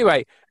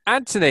 Anyway,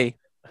 Anthony,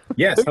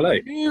 Yes, hello.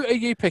 who are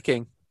you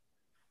picking?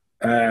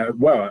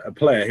 Well, a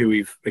player who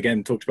we've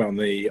again talked about on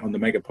the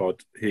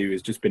Megapod, who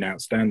has just been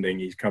outstanding.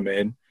 He's come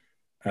in,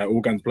 all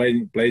guns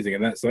blazing,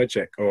 and that's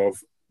Zajček of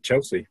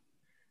Chelsea,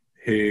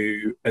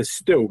 who has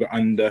still got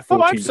under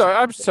 14.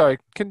 I'm sorry.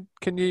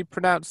 Can you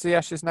pronounce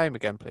Ziyech's name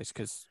again, please?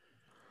 Because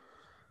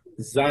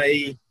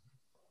Zajček.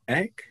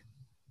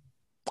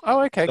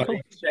 oh, okay, cool.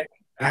 Zajček.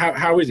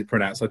 How is it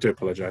pronounced? I do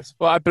apologise.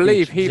 Well, I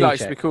believe he Ziyech.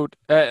 likes to be called.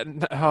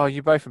 Oh,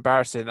 you're both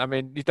embarrassing. I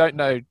mean, you don't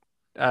know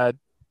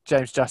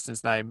James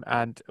Justin's name,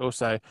 and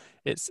also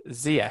it's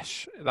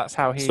Ziyech. That's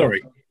how he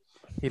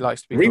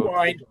likes to be called.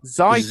 Rewind.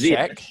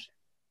 Zajček.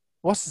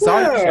 What's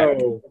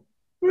Zajček?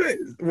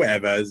 Well,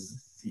 whatever.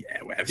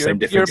 Yeah, whatever. Same You're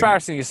difference.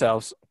 embarrassing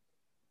yourselves.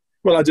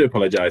 Well, I do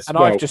apologise. And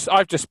Well,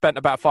 I've just spent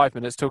about 5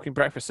 minutes talking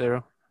breakfast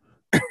cereal.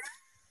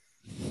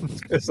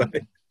 it's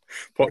like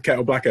pot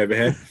kettle black over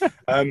here.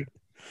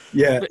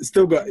 Yeah,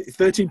 still got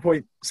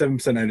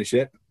 13.7%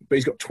 ownership, but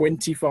he's got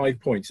 25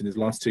 points in his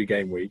last 2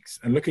 game weeks.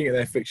 And looking at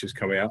their fixtures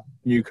coming up,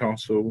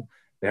 Newcastle,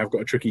 they have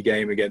got a tricky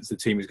game against the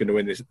team who's going to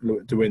win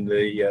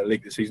the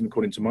league this season,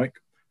 according to Mike,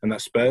 and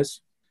that's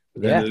Spurs.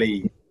 But then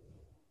Leeds.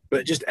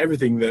 But just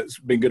everything that's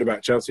been good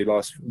about Chelsea the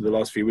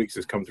last few weeks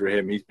has come through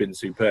him. He's been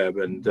superb,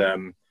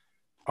 and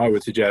I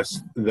would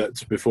suggest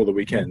that before the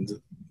weekend,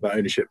 that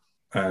ownership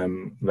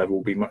level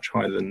will be much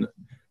higher than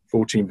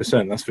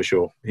 14%. That's for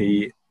sure.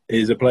 He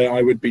is a player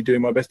I would be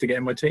doing my best to get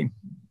in my team.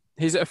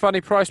 He's at a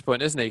funny price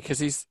point, isn't he? Because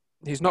he's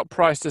not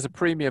priced as a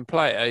premium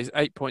player. He's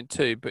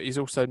 8.2, but he's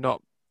also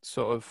not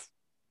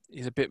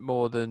he's a bit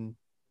more than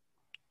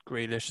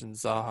Grealish and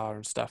Zaha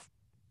and stuff.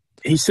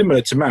 He's similar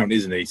to Mount,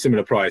 isn't he?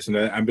 Similar price,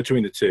 and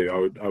between the two,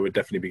 I would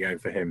definitely be going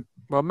for him.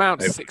 Well,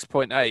 Mount's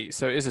 6.8,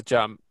 so it is a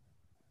jump.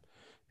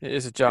 It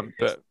is a jump,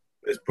 but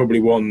there's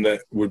probably one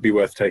that would be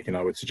worth taking,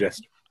 I would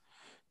suggest.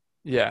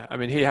 yeah, I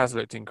mean, he has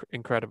looked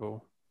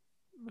incredible.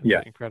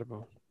 Yeah,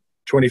 incredible.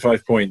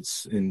 25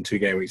 points in 2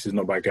 game weeks is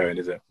not bad going,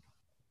 is it?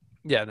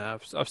 Yeah, no,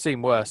 I've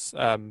seen worse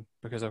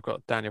because I've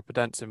got Daniel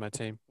Podence in my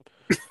team.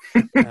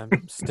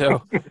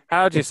 Still,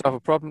 how do you solve a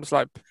problem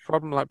like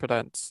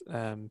Podence?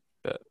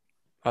 But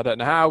I don't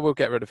know how we'll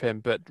get rid of him.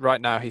 But right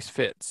now he's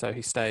fit, so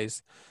he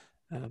stays.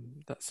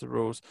 That's the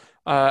rules.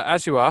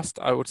 As you asked,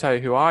 I will tell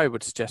you who I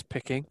would suggest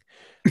picking.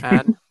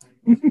 And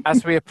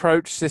as we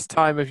approach this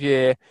time of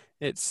year,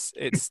 it's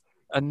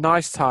a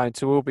nice time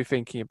to all be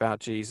thinking about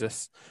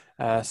Jesus.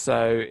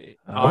 So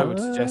I would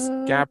suggest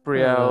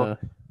Gabriel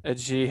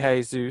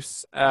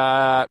Jesus.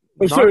 I'm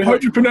sorry, how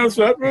do you pronounce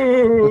that?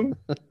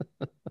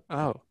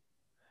 Oh,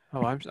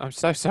 I'm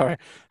so sorry.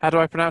 How do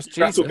I pronounce Jesus?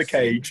 Rattle the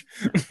cage.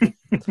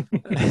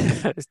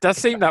 It does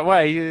seem that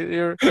way.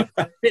 You're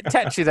a bit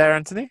tetchy there,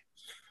 Anthony.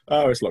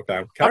 Oh, it's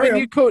lockdown.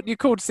 You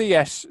called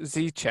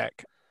Ziyech,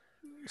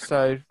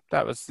 so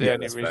that was the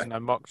only reason fair. I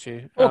mocked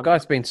you. Poor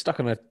guy's been stuck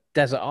on a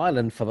desert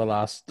island for the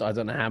last I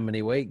don't know how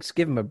many weeks.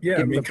 Give him a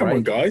come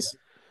on, guys.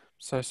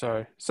 So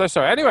sorry.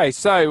 Anyway,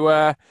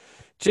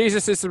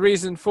 Jesus is the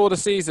reason for the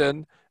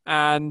season,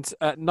 and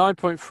at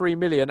 9.3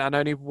 million and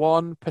only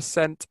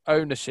 1%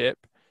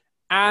 ownership,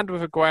 and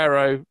with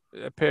Aguero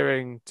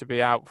appearing to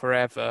be out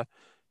forever,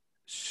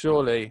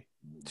 surely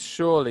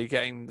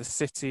getting the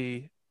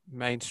City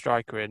main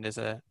striker in is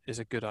a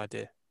good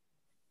idea.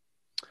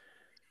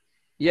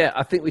 Yeah,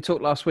 I think we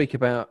talked last week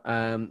about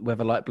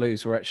whether light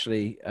blues were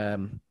actually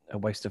a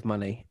waste of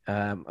money.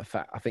 In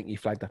fact, I think you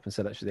flagged up and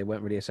said actually they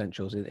weren't really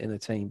essentials in the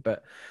team.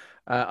 But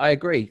I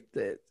agree.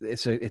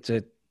 It's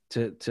to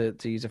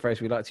use a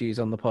phrase we like to use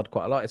on the pod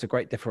quite a lot. It's a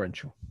great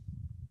differential.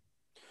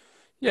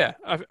 Yeah,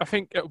 I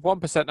think at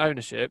 1%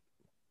 ownership,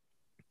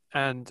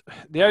 and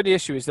the only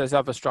issue is there's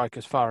other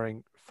strikers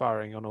firing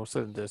on all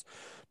cylinders.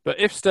 But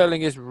if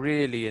Sterling is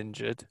really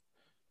injured,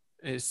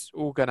 it's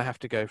all going to have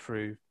to go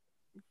through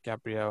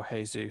Gabriel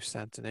Jesus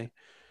Anthony.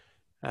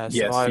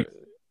 Yes. So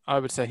I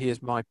would say he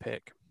is my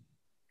pick.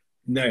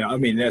 No, I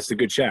mean, that's a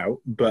good shout.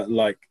 But,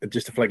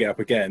 just to flag it up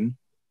again,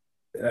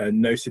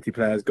 no City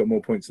player has got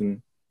more points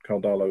than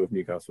Carl Darlow of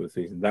Newcastle this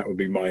season. That would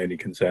be my only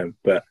concern.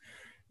 But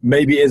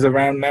maybe it is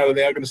around now that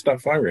they are going to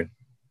start firing.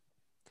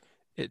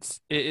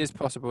 it is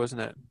possible, isn't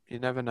it? You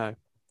never know.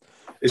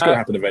 It's going to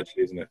happen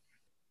eventually, isn't it?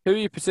 Who are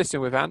you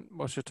persisting with, Ant,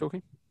 whilst you're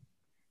talking?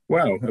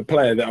 Well, a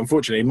player that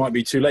unfortunately might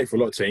be too late for a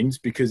lot of teams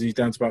because he's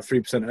down to about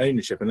 3%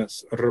 ownership, and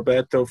that's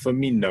Roberto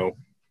Firmino.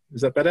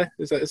 Is that better?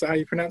 Is that how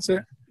you pronounce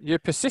it? You're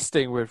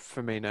persisting with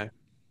Firmino.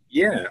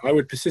 Yeah, I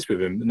would persist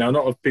with him. Now, not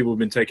a lot of people have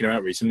been taking him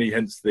out recently,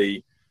 hence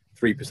the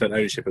 3%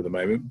 ownership at the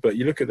moment. But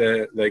you look at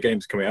their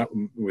games coming out,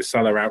 with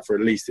Salah out for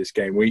at least this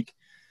game week.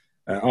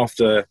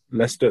 After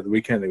Leicester at the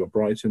weekend, they got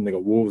Brighton, they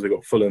got Wolves, they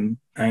got Fulham,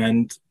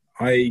 and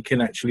I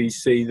can actually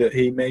see that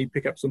he may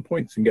pick up some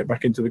points and get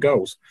back into the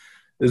goals.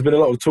 There's been a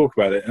lot of talk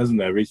about it, hasn't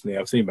there, recently?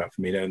 I've seen about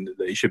Firmino and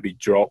that he should be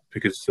dropped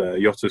because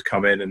Yotta's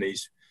come in and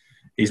he's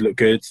looked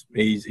good.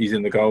 He's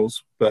in the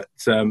goals. But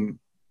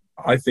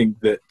I think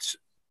that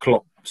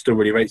Klopp still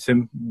really rates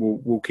him,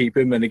 will keep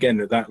him. And again,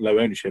 at that low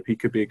ownership, he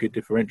could be a good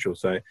differential.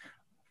 So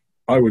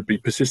I would be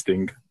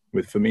persisting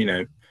with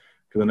Firmino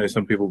because I know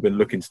some people have been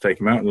looking to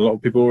take him out and a lot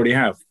of people already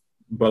have.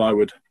 But I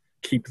would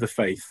keep the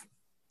faith,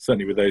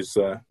 certainly with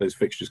those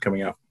fixtures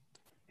coming up.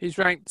 He's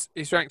ranked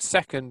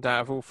second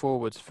out of all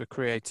forwards for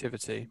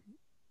creativity.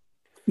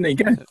 There you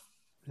go.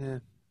 Yeah.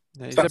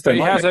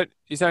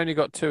 He's only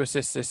got 2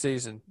 assists this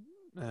season.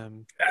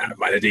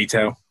 Minor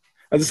detail.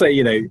 As I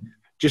say,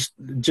 just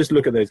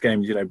look at those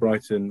games.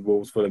 Brighton,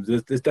 Wolves, Fulham.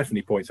 There's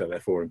definitely points out there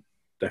for him.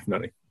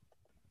 Definitely.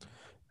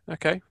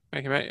 Okay,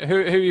 thank you, mate. Who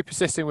are you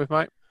persisting with,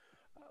 Mike?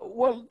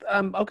 Well,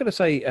 I'm going to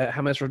say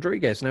James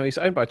Rodriguez. Now he's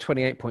owned by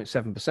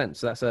 28.7%,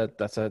 so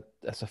that's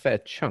a fair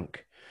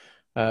chunk.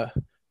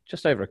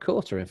 Just over a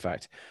quarter, in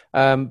fact.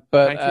 But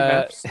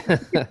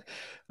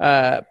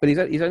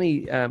he's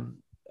only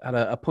had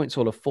a points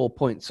haul of 4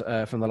 points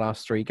from the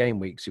last 3 game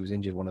weeks. He was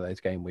injured one of those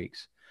game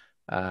weeks,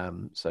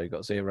 so he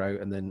got 0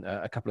 and then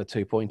a couple of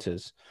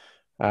 2-pointers.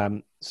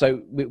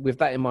 So with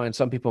that in mind,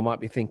 some people might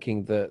be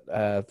thinking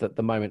that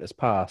the moment has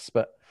passed,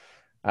 but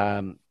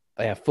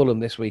they have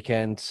Fulham this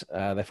weekend.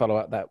 They follow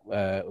up that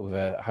with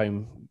a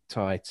home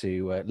tie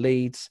to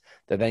Leeds.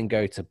 They then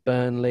go to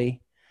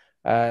Burnley.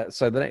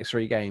 So the next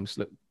 3 games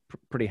look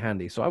pretty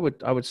handy. So I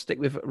would stick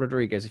with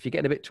Rodriguez. If you're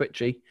getting a bit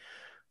twitchy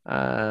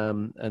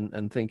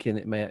and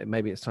thinking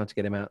maybe it's time to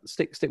get him out,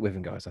 stick with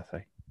him, guys, I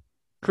think.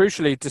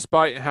 Crucially,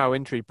 despite how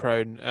injury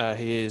prone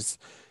he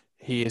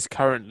is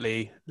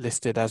currently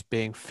listed as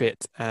being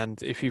fit,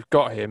 and if you've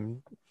got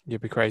him,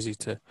 you'd be crazy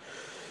to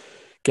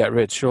get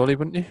rid, surely,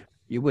 wouldn't you?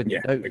 You would. Yeah,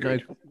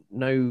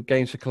 no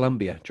games for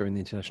Colombia during the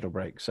international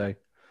break. So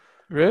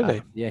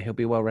really, yeah, he'll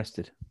be well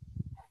rested.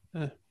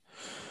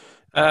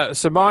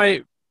 So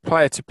my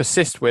player to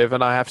persist with,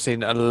 and I have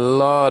seen a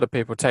lot of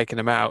people taking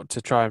him out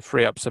to try and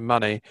free up some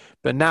money,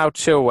 but now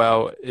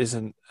Chilwell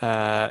isn't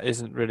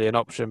really an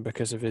option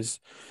because of his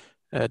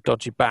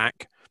dodgy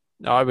back.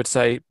 I would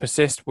say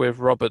persist with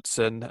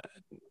Robertson.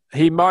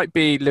 He might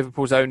be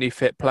Liverpool's only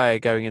fit player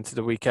going into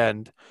the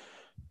weekend,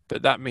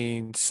 but that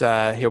means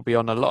he'll be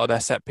on a lot of their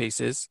set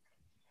pieces,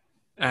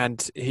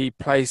 and he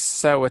plays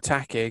so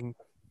attacking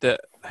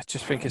that I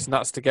just think it's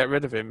nuts to get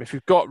rid of him. If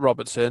you've got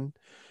Robertson,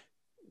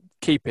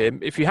 keep him.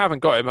 If you haven't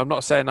got him, I'm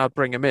not saying I'd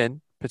bring him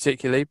in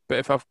particularly, but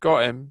if I've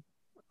got him,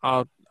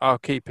 I'll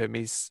keep him.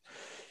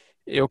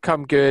 He'll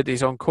come good.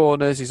 He's on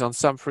corners. He's on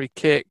some free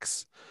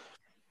kicks,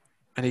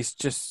 and he's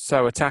just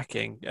so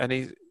attacking. And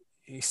he's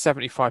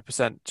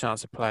 75%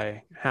 chance of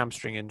play.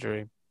 Hamstring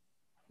injury.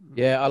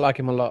 Yeah, I like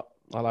him a lot.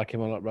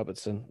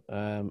 Robertson,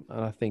 and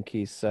I think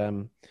he's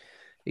the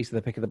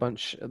pick of the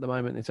bunch at the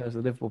moment in terms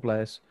of the Liverpool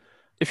players.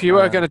 If you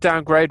were going to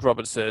downgrade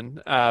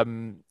Robertson,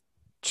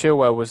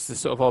 Chilwell was the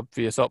sort of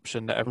obvious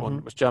option that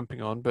everyone was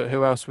jumping on, but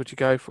who else would you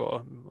go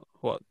for?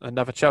 What,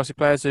 another Chelsea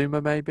player,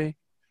 Zuma, maybe?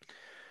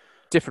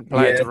 Different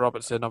player to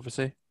Robertson,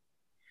 obviously.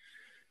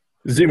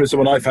 Zuma's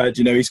someone I've had.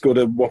 He scored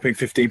a whopping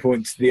 15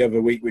 points the other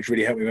week, which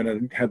really helped me when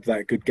I had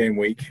that good game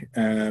week.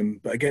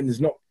 But again, there's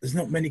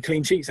not many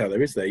clean sheets out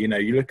there, is there?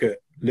 You look at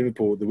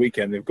Liverpool the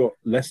weekend. They've got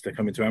Leicester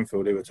coming to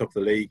Anfield, who are top of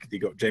the league.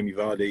 They've got Jamie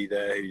Vardy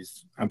there,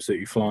 who's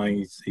absolutely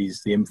flying.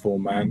 He's the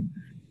informed man.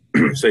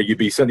 So you'd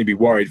certainly be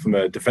worried from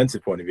a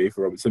defensive point of view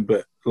for Robertson.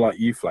 But like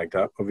you flagged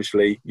up,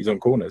 obviously he's on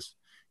corners,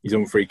 he's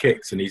on free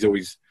kicks, and he's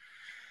always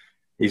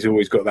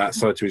got that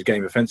side to his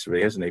game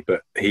offensively, hasn't he?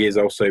 But he is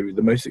also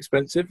the most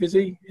expensive, is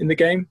he, in the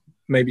game?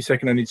 Maybe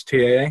second only to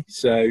TAA.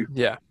 So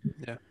yeah,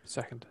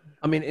 second.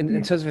 I mean,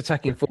 in terms of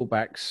attacking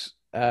fullbacks,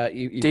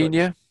 you've Digne,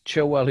 got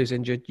Chilwell, who's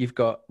injured. You've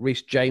got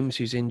Reece James,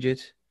 who's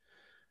injured.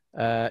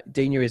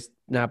 Digne is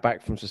now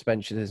back from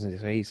suspension, isn't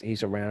he? So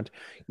he's around.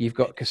 You've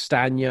got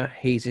Castagna,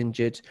 he's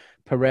injured.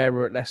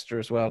 Pereira at Leicester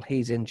as well,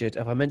 he's injured.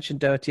 Have I mentioned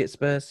Doherty at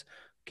Spurs?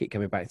 Keep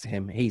coming back to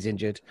him. He's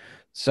injured.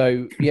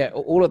 So yeah,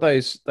 all of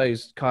those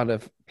kind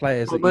of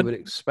players that you would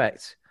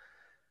expect.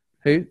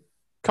 Who?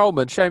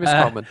 Coleman,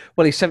 Seamus Coleman.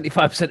 Well, he's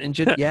 75%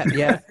 injured.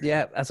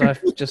 Yeah. As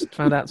I've just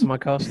found out to my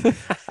cost.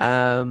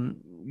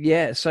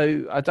 Yeah.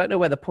 So I don't know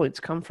where the points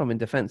come from in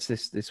defence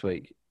this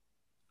week.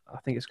 I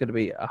think it's going to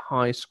be a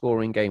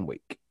high-scoring game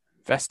week.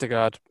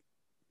 Vestergaard.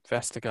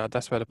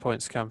 That's where the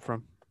points come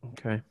from.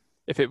 Okay.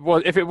 If it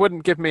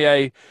wouldn't give me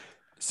a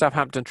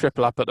Southampton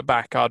triple up at the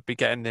back, I'd be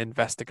getting in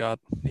Vestergaard.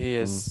 He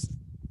is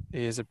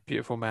He is a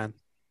beautiful man.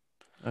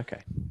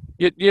 Okay.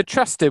 You'd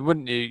trust him,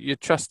 wouldn't you?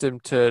 You'd trust him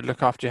to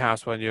look after your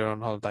house when you're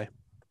on holiday.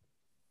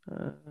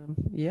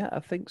 Yeah, I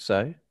think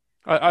so.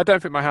 I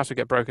don't think my house would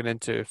get broken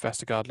into if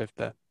Vestergaard lived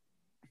there.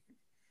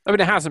 I mean,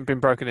 it hasn't been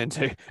broken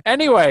into.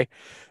 Anyway,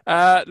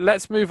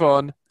 let's move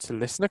on to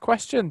listener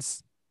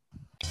questions.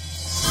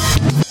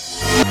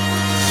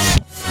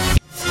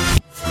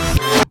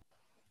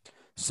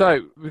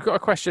 So we've got a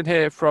question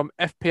here from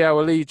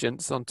FPL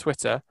Allegiance on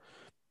Twitter.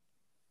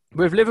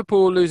 With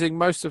Liverpool losing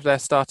most of their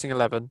starting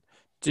 11,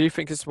 do you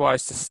think it's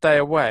wise to stay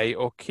away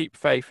or keep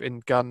faith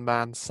in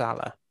gunman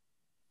Salah?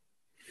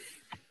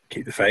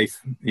 Keep the faith.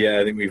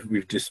 Yeah, I think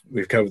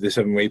we've covered this,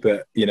 haven't we?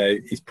 But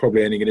he's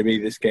probably only going to be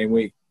this game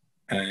week,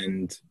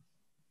 and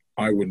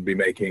I wouldn't be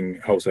making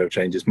wholesale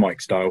changes,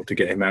 Mike style, to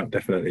get him out.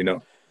 Definitely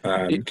not.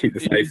 Keep the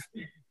faith.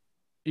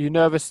 You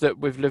nervous that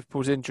with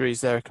Liverpool's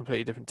injuries, they're a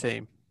completely different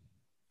team?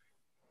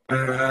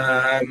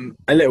 A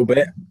little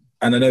bit,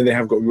 and I know they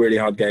have got a really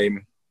hard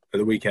game at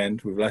the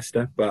weekend with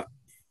Leicester, but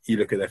you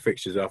look at their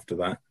fixtures after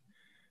that.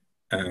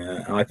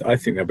 I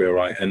think they'll be all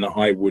right, and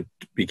I would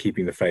be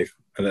keeping the faith,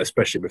 and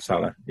especially with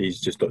Salah.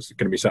 He's just going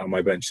to be sat on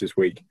my bench this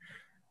week,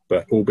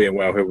 but all being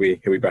well, he'll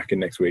be back in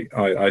next week.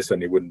 I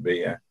certainly wouldn't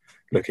be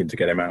looking to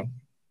get him out.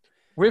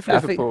 With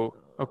Liverpool,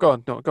 go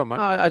on, Mike.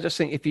 I just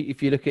think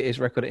if you look at his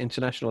record at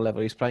international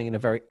level, he's playing in a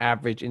very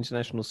average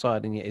international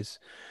side, and yet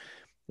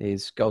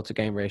his goal to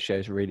game ratio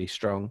is really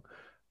strong.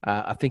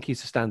 I think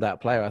he's a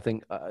standout player. I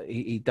think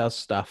he does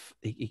stuff.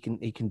 He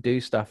can do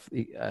stuff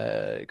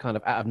kind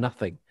of out of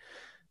nothing.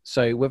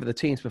 So whether the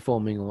team's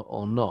performing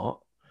or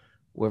not,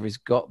 whether he's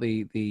got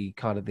the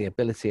kind of the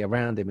ability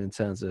around him in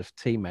terms of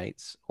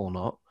teammates or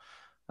not,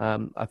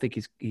 I think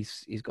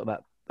he's got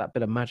that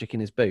bit of magic in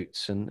his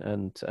boots,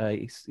 and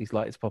he's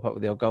likely to pop up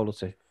with the odd goal or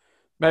two.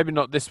 Maybe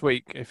not this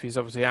week if he's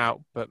obviously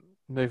out, but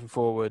moving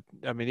forward,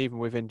 I mean, even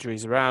with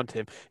injuries around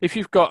him, if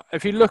you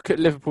look at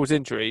Liverpool's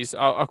injuries,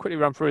 I'll quickly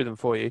run through them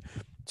for you.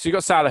 So you've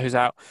got Salah who's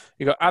out,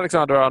 you've got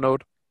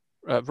Alexander-Arnold,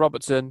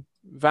 Robertson,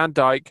 Van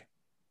Dijk,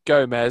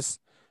 Gomez.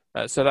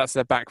 So that's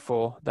their back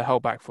four, their whole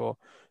back four.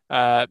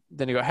 Then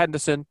you've got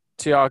Henderson,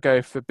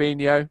 Thiago,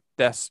 Fabinho.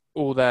 That's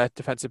all their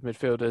defensive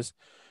midfielders.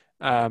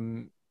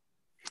 Then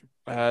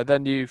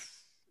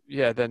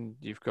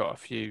you've got a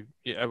few.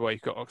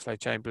 You've got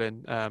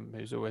Oxlade-Chamberlain,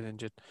 who's always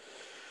injured.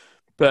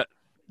 But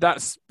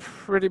that's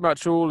pretty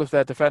much all of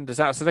their defenders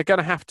out. So they're going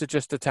to have to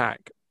just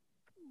attack.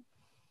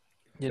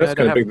 That's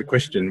kind of big the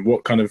question.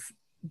 What kind of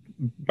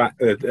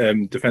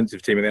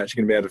defensive team are they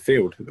actually going to be able to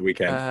field at the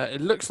weekend? It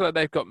looks like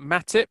they've got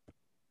Matip.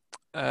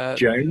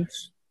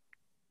 Jones.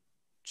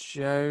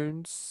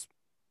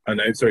 Oh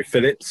no, sorry,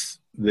 Phillips,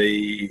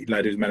 the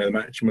lad who's man of the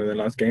match in one of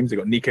their last games. They've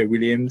got Nico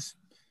Williams.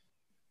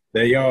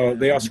 They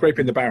are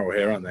scraping the barrel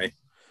here, aren't they?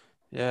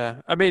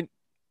 Yeah. I mean,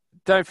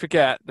 don't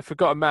forget the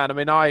forgotten man. I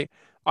mean, I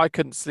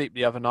couldn't sleep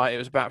the other night. It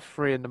was about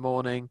 3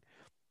 a.m,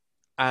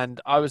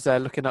 and I was there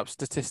looking up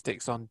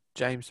statistics on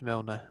James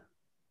Milner,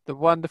 the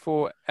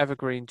wonderful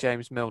evergreen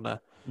James Milner,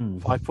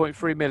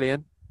 5.3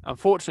 million.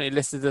 Unfortunately,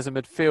 listed as a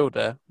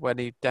midfielder when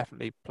he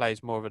definitely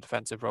plays more of a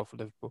defensive role for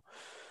Liverpool.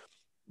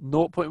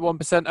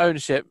 0.1%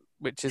 ownership,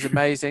 which is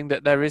amazing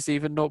that there is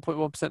even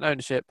 0.1%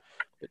 ownership.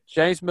 But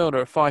James Milner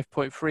at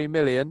 5.3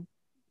 million,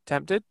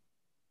 tempted?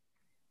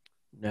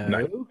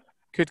 No.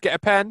 Could get a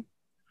pen?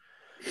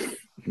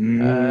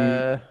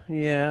 Yeah,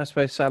 I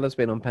suppose Salah's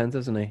been on pens,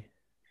 hasn't he?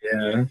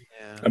 Yeah.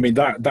 I mean,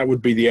 that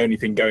would be the only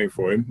thing going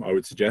for him, I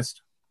would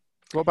suggest.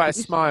 What about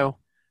his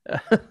smile?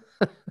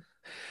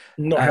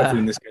 Not helpful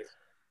in this case.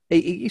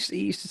 He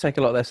used to take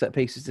a lot of their set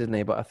pieces, didn't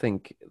he? But I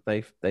think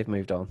they've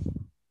moved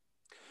on.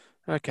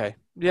 Okay.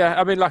 Yeah,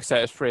 I mean, like I said,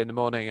 it was 3 a.m,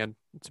 and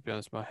to be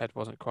honest, my head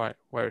wasn't quite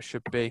where it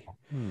should be.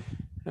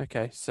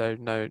 Okay, so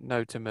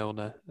no to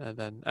Milner,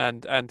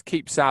 and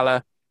keep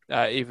Salah,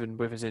 even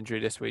with his injury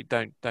this week.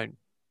 Don't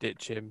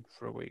ditch him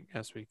for a week,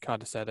 as we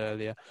kind of said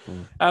earlier.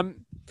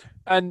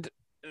 And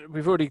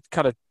we've already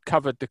kind of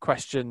covered the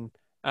question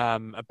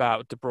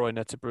about De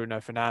Bruyne to Bruno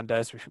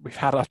Fernandes. We've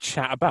had our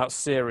chat about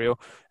cereal.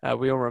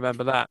 We all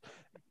remember that.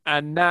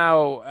 And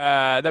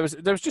now there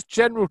was just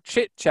general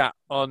chit chat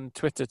on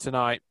Twitter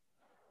tonight,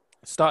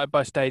 started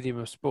by Stadium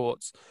of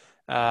Sports,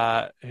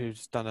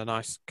 who's done a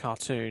nice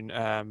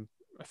cartoon,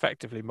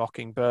 effectively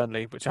mocking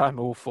Burnley, which I'm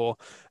all for.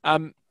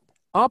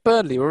 Are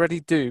Burnley already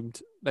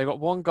doomed? They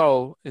got 1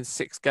 goal in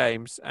 6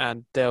 games,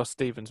 and Dale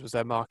Stephens was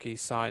their marquee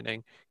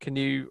signing. Can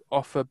you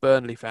offer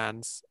Burnley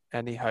fans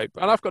any hope?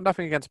 And I've got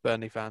nothing against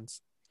Burnley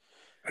fans.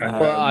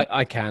 Well,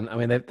 I can. I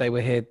mean, they were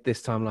here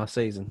this time last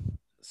season,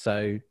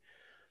 so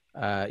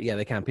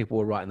they can. People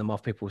were writing them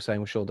off. People were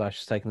saying, "Well, Sean Dyche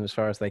has taken them as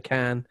far as they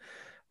can,"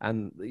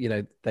 and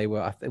they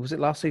were. Was it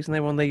last season they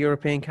were on their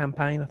European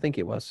campaign? I think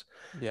it was.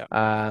 Yeah.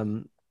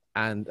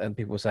 And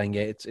people were saying,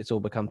 yeah, it's all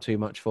become too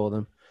much for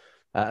them.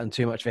 And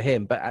too much for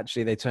him, but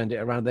actually they turned it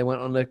around. They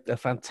went on a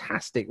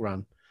fantastic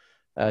run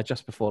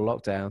just before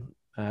lockdown,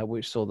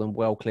 which saw them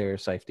well clear of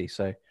safety.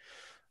 So,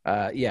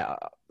 I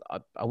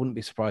wouldn't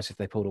be surprised if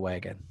they pulled away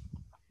again.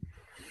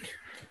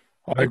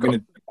 I'm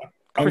going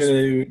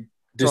to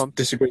Go on.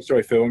 Disagree.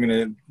 Sorry, Phil. I'm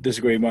going to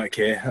disagree with Mike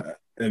here.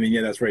 I mean,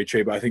 yeah, that's very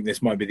true. But I think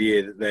this might be the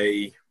year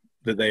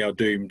that they are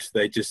doomed.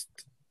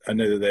 I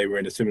know that they were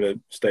in a similar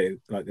state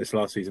like this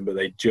last season, but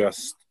they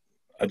just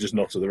are just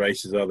not at the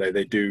races, are they?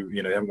 They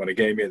haven't won a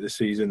game yet this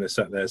season. They're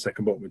sat there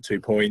second bottom with 2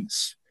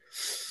 points.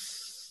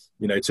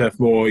 Turf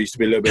Moor used to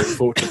be a little bit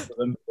fortunate for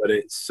them, but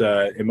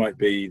it might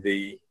be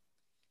the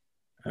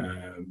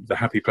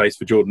happy place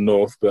for Jordan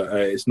North, but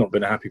it's not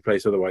been a happy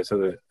place otherwise.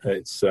 So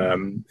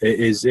it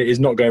is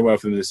not going well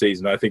for them this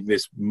season. I think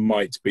this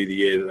might be the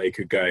year that they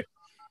could go.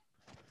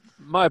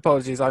 My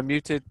apologies. I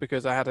muted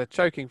because I had a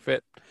choking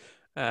fit.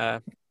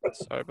 Sorry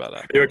about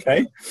that. Are you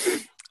okay?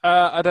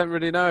 I don't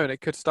really know, and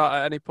it could start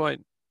at any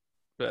point.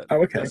 But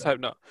okay. Let's hope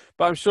not.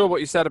 But I'm sure what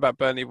you said about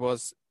Burnley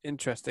was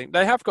interesting.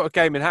 They have got a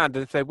game in hand,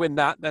 and if they win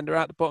that, then they're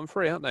out the bottom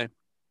 3, aren't they?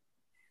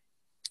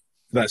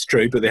 That's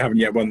true, but they haven't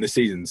yet won this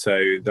season,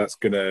 so that's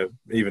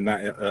even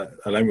that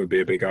alone would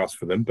be a big ask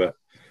for them. But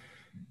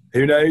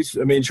who knows?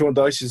 I mean, Sean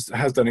Dyche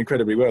has done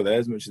incredibly well there,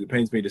 as much as it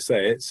pains me to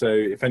say it. So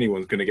if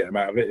anyone's going to get him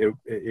out of it,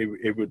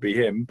 it would be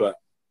him. But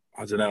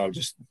I don't know. I'm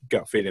just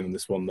gut feeling on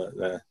this one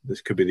that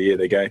this could be the year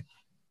they go.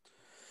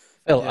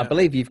 Phil, I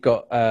believe you've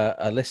got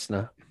a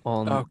listener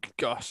on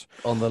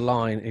the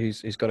line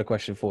who's got a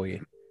question for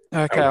you.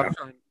 Okay, I'll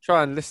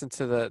try and listen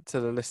to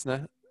the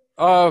listener.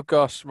 Oh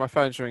gosh, my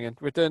phone's ringing.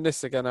 We're doing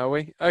this again, are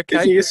we? Okay.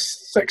 Is he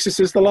as sexist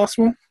as the last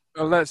one?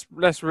 Well,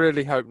 let's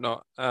really hope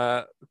not.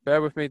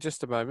 Bear with me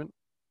just a moment.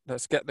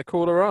 Let's get the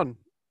caller on.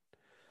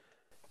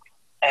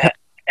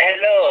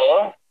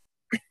 Hello.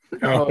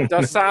 Oh, it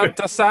does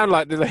sound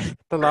like the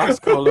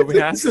last caller we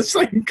had. It's the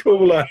same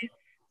caller.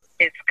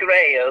 It's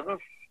Graham.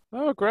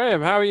 Oh,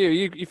 Graham, how are you?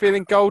 You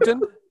feeling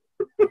golden?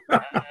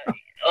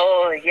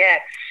 Oh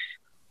yes,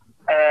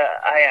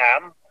 I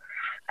am.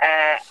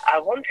 I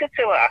wanted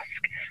to ask.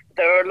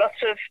 There are lots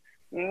of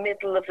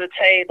middle of the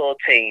table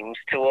teams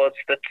towards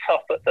the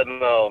top at the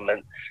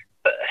moment,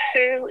 but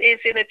who is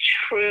in a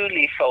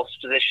truly false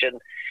position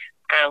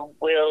and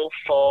will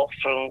fall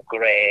from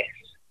grace?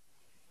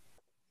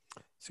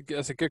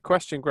 That's a good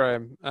question,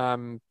 Graham.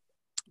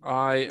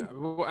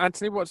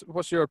 Anthony,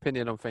 what's your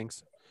opinion on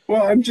things?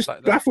 Well, I'm just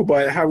baffled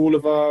by how all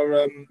of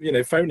our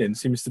phone-in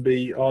seems to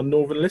be our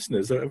northern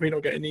listeners. Have we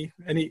not got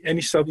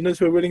any southerners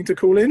who are willing to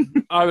call in?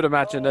 I would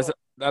imagine there's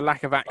a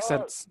lack of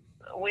accents.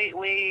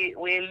 We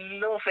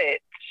love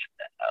it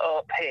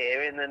up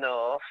here in the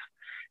north.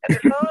 And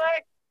if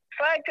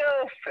I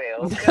go,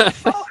 Phil,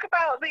 let's talk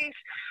about these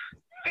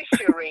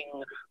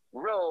fishing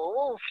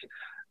rules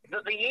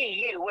that the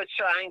EU were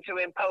trying to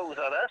impose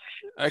on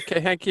us.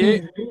 Okay, thank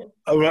you.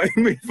 All right,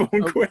 move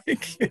on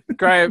quick.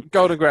 Graham,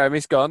 Golden Graham,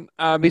 he's gone.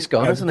 He's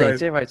gone, hasn't he?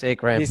 Zero to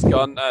Graham. He's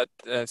gone.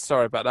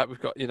 Sorry about that. We've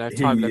got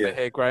time limit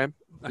here, Graham.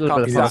 I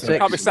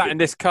can't be sat in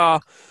this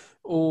car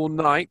all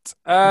night.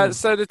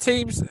 So the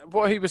teams,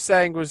 what he was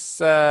saying was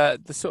the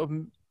sort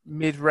of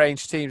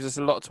mid-range teams. There's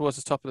a lot towards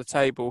the top of the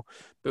table,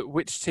 but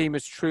which team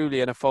is truly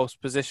in a false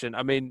position?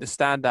 I mean, the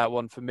standout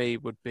one for me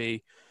would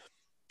be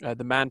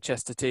the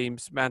Manchester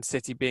teams, Man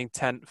City being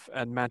 10th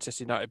and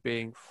Manchester United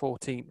being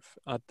 14th.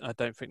 I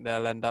don't think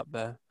they'll end up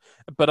there.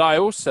 But I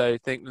also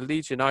think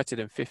Leeds United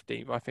in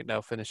 15th, I think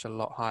they'll finish a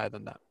lot higher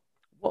than that.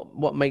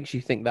 What makes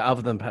you think that,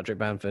 other than Patrick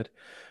Bamford?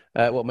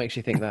 What makes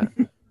you think that?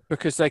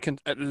 Because they can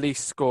at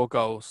least score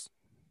goals.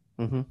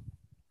 Mm-hmm.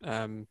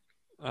 And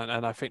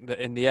I think that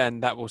in the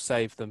end, that will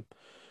save them.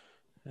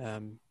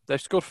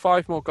 They've scored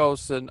 5 more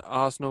goals than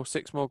Arsenal,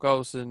 6 more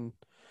goals than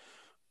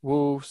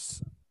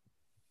Wolves,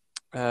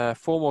 4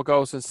 more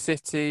goals than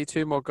City,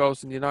 2 more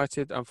goals than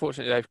United.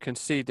 Unfortunately, they've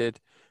conceded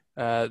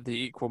the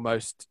equal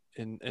most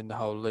in the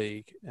whole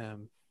league.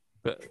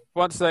 But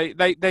once they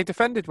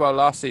defended well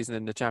last season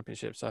in the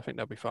Championship, so I think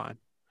they'll be fine.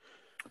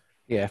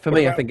 Yeah, for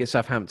me, I think it's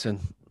Southampton.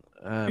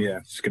 Yeah,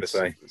 just going to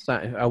say.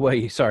 Were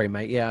you? Sorry,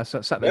 mate. Yeah, I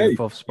sat there in the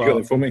 4th spot. You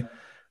got it for me.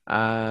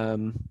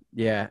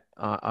 Yeah,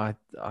 I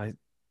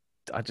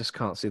just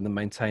can't see them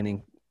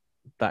maintaining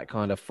that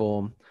kind of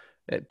form.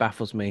 It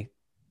baffles me,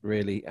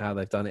 really, how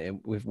they've done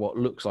it with what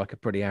looks like a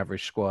pretty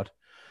average squad.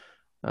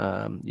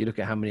 You look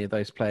at how many of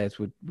those players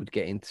would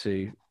get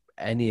into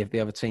any of the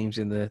other teams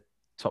in the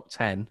top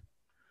 10.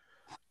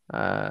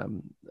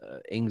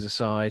 Ings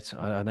aside,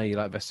 I know you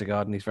like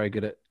Vestergaard, he's very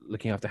good at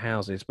looking after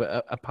houses,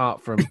 but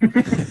apart from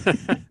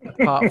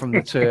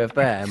the 2 of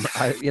them,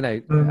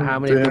 how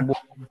many of them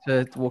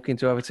walk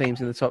into other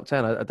teams in the top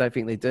 10? I don't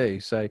think they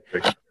do. So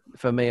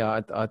for me,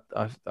 I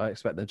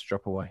expect them to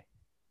drop away.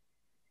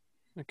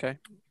 Okay.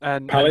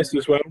 And Palace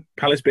as well.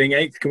 Palace being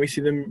 8th, can we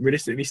see them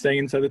realistically staying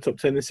inside the top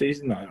 10 this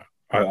season?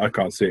 I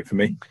can't see it for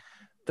me.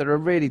 They're a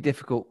really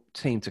difficult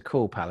team to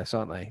call, Palace,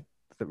 aren't they?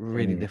 They're a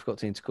really difficult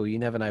team to call. You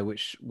never know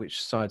which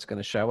side's going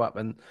to show up,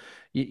 and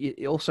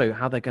you also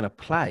how they're going to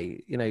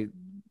play.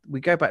 We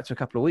go back to a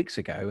couple of weeks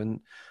ago,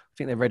 and I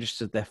think they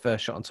registered their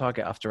first shot on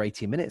target after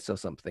 80 minutes or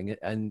something,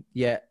 and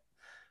yet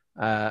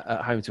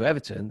at home to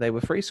Everton, they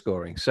were free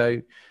scoring.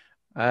 So,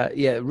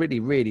 really,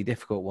 really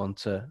difficult one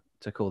to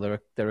call.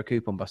 They're a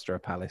coupon buster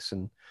at Palace,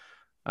 and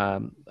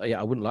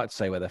I wouldn't like to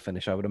say where they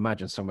finish. I would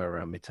imagine somewhere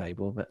around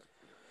mid-table. But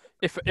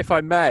if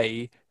I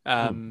may,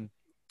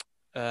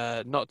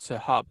 Not to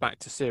harp back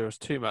to cereals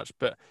too much,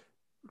 but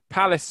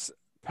Palace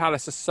are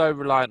so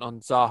reliant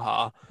on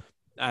Zaha,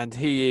 and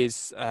he is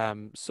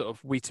sort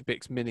of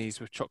Weetabix minis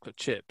with chocolate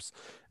chips.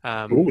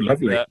 Oh,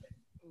 lovely. That,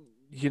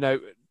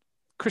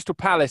 Crystal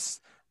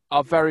Palace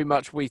are very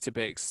much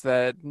Weetabix.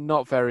 They're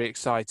not very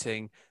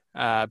exciting,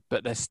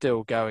 but they're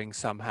still going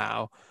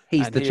somehow.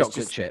 He's And the he is chocolate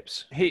just-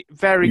 chips.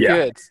 Very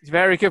good.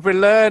 Very good. We're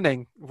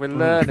learning.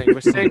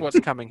 We're seeing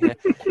what's coming here.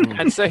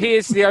 And so he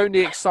is the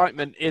only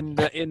excitement in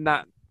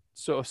that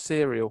sort of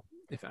cereal,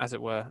 if as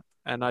it were.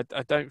 And I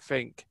don't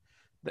think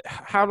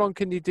how long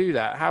can you do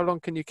that? How long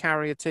can you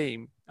carry a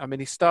team? I mean,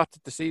 he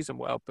started the season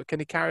well, but can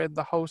he carry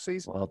the whole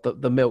season? Well,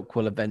 the milk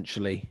will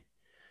eventually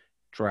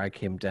drag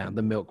him down.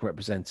 The milk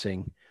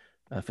representing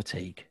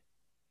fatigue.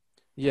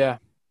 Yeah.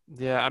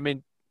 I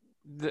mean,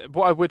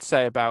 what I would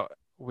say about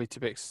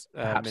Weetabix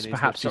minis with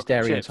Perhaps he's chocolate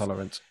dairy chips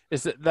intolerant.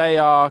 is that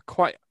they're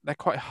quite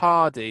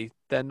hardy.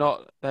 They're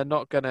not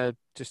going to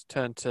just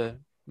turn to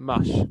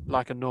mush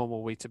like a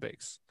normal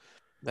Weetabix.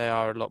 They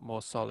are a lot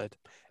more solid.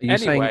 Are you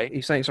Anyway-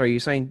 you're saying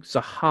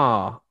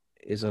Zaha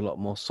is a lot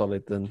more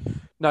solid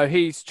than? No,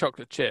 he's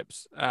chocolate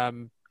chips.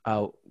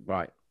 Oh,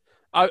 right.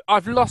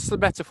 I've lost the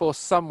metaphor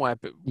somewhere,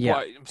 but Yeah.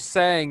 what I'm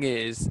saying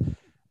is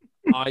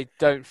I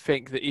don't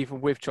think that even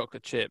with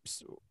chocolate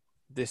chips,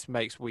 this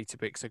makes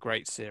Weetabix a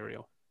great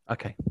cereal.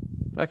 Okay.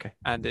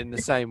 And in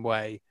the same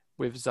way,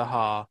 with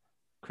Zaha,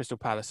 Crystal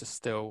Palace is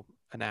still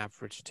an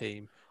average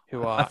team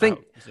who are I think-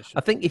 out of position.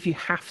 I think if you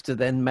have to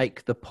then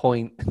make the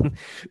point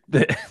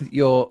that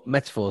your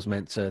metaphor's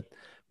meant to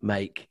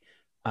make,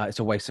 it's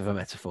a waste of a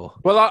metaphor.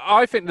 Well,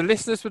 I think the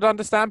listeners would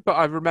understand, but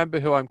I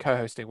remember who I'm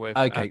co-hosting with.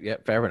 Okay, yeah,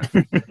 fair enough.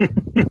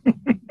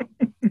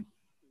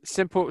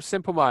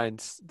 Simple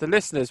minds. The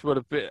listeners would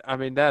have been. I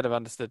mean, they'd have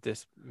understood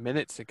this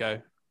minutes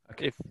ago,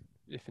 Okay.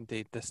 if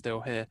indeed they're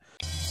still here.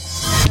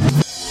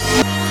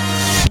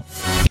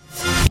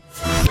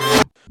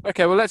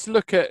 Okay, well, let's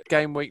look at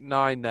game week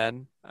 9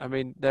 then. I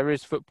mean, there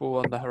is football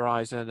on the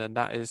horizon, and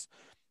that is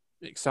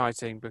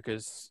exciting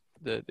because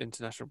the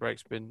international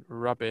break's been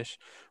rubbish.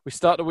 We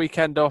start the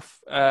weekend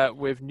off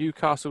with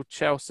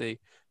Newcastle-Chelsea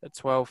at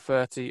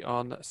 12:30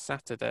 on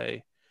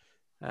Saturday.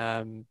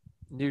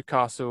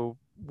 Newcastle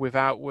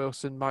without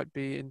Wilson might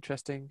be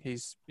interesting.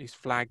 He's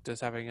flagged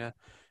as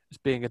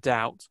being a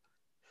doubt.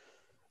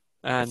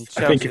 And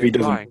Chelsea I think if he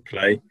doesn't flying.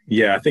 play,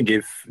 I think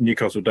if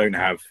Newcastle don't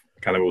have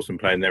Callum Wilson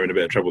playing, they're in a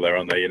bit of trouble there,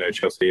 aren't they?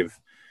 Chelsea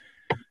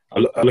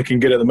are looking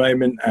good at the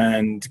moment,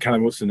 and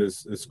Callum Wilson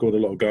has scored a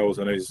lot of goals.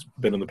 I know he's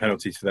been on the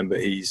penalties for them, but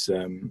he's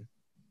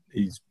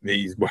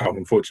well,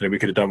 unfortunately, we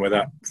could have done with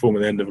that form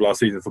at the end of last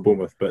season for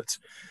Bournemouth. But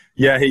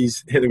yeah,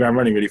 he's hit the ground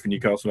running really for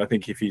Newcastle. And I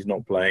think if he's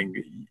not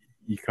playing,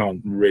 you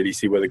can't really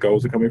see where the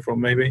goals are coming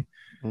from, maybe.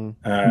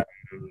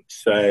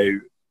 So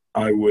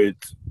I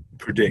would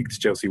predict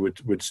Chelsea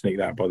would sneak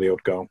that by the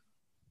odd goal.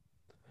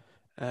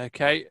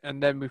 Okay,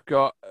 and then we've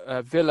got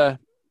Villa.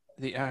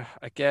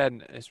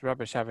 Again, it's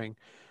rubbish having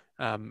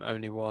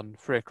only one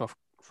 3:00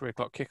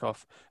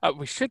 kickoff.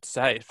 We should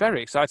say it's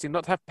very exciting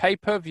not to have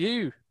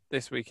pay-per-view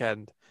this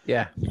weekend.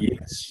 Yeah.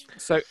 Yes.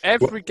 So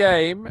every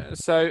game.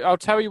 So I'll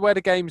tell you where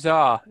the games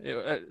are.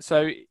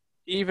 So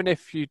even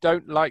if you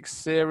don't like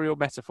serial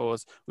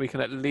metaphors, we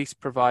can at least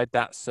provide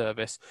that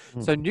service.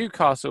 So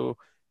Newcastle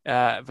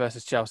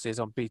versus Chelsea is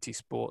on BT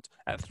Sport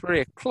at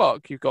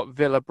 3:00. You've got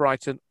Villa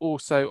Brighton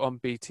also on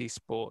BT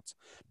Sport.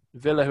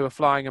 Villa who are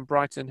flying and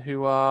Brighton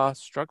who are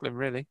struggling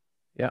really.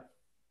 Yeah.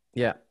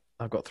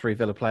 I've got 3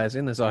 Villa players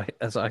in as I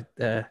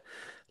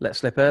let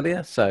slip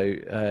earlier. So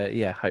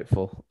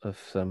hopeful of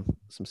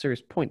some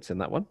serious points in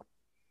that one.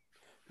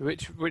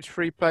 Which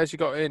 3 players you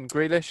got in?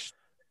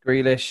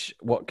 Grealish,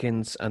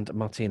 Watkins, and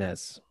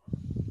Martinez.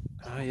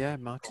 Oh yeah,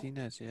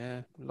 Martinez.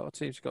 Yeah, a lot of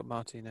teams got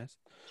Martinez.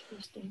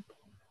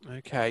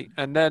 Okay,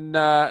 and then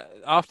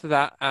after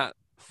that at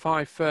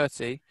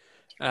 5:30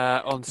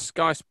 on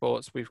Sky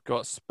Sports, we've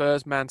got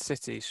Spurs Man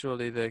City.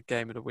 Surely the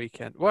game of the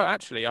weekend. Well,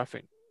 actually, I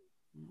think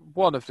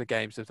one of the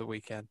games of the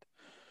weekend.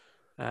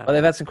 Well,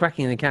 they've had some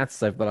cracking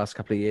encounters over the last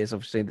couple of years.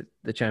 Obviously,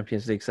 the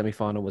Champions League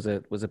semi-final was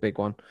a big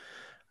one.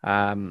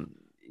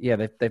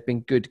 They've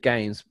been good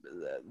games.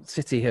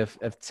 City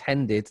have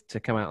tended to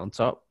come out on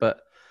top,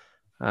 but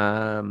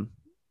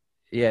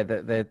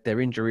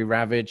they're injury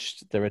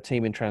ravaged. They're a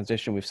team in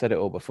transition. We've said it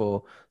all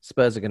before.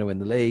 Spurs are going to win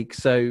the league,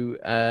 so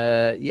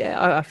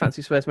I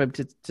fancy Spurs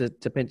maybe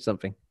to pinch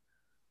something.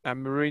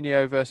 And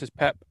Mourinho versus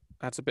Pep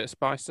adds a bit of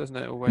spice, doesn't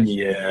it? Always.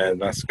 Yeah,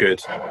 that's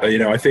good.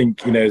 I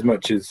think as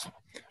much as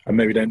I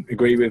maybe don't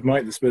agree with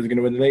Mike, the Spurs are going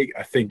to win the league.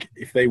 I think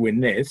if they win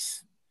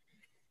this,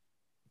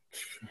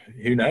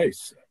 who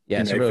knows?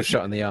 Yeah, it's a real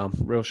shot in the arm.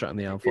 Real shot in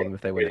the arm for them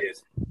if they win it.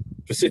 Is.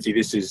 For City,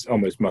 this is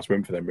almost must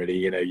win for them, really.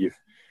 You've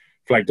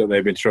flagged that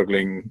they've been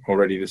struggling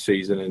already this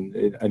season,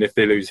 and if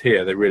they lose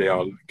here, they really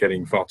are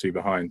getting far too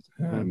behind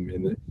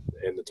in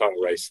the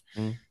title race.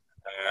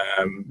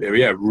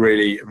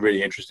 Really,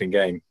 really interesting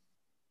game.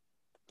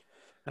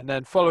 And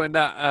then following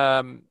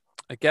that,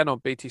 again on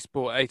BT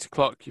Sport,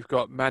 8:00, you've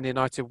got Man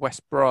United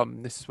West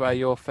Brom. This is where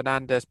your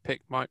Fernandes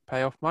pick might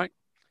pay off, Mike.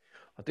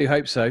 I do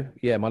hope so.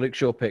 Yeah, my Luke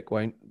Shaw pick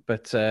won't,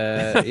 but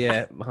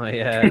yeah,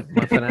 my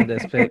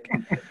Fernandez pick.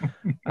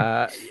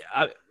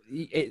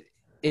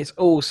 It's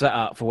all set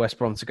up for West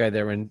Brom to go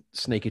there and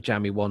sneak a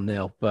jammy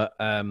 1-0. But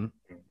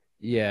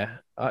yeah,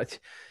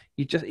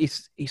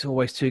 he's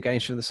always 2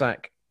 games from the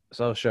sack.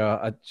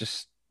 Solskjaer,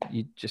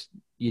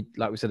 you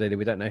like we said earlier,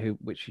 we don't know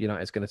which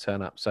United is going to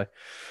turn up. So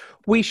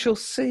we shall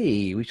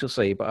see.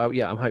 But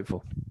yeah, I'm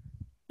hopeful.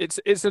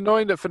 It's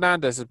annoying that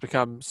Fernandes has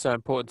become so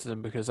important to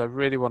them because I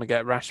really want to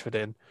get Rashford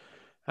in,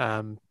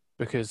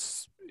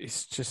 because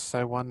it's just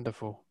so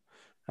wonderful.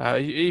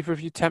 Either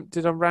of you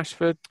tempted on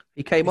Rashford?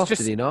 He came off, did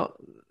he not,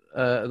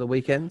 at the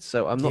weekend?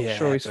 So I'm not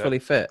sure he's fully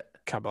fit.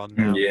 Come on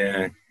now.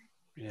 Yeah.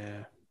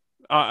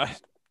 I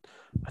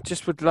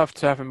just would love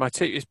to have him in my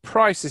team. His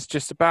price is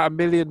just about $1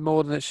 million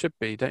more than it should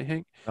be, don't you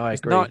think? I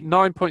agree.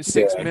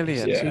 9.6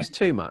 million. Yeah. He's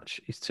too much.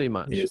 He is too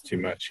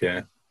much.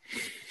 Yeah.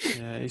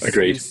 Yeah,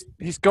 Agreed.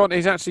 He's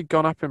actually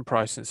gone up in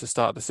price since the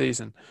start of the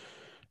season,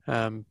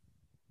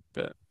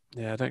 but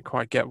yeah, I don't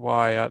quite get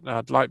why.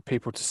 I'd like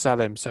people to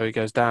sell him so he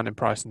goes down in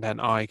price, and then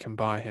I can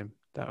buy him.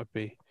 That'd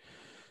be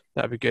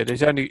good.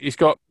 He's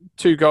got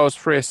 2 goals,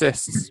 3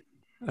 assists,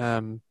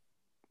 and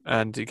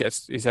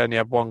he's only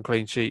had 1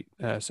 clean sheet,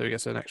 so he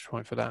gets an extra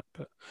point for that.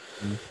 But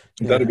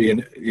that'd be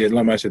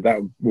like I said,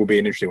 that will be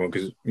an interesting one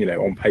because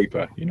on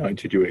paper,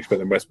 United, you would expect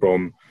them. West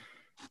Brom,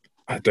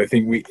 I don't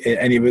think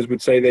any of us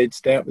would say they'd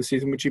stay up the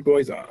season with you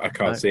boys. I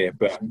can't see it.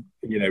 But,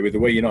 with the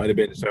way United have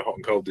been so hot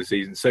and cold this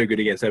season, so good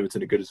against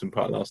Everton at Goodison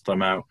Park last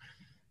time out,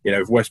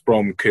 if West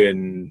Brom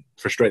can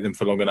frustrate them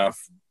for long enough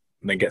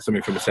and then get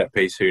something from a set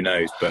piece, who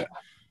knows? But,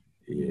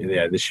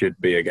 yeah, this should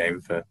be a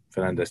game for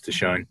Fernandes to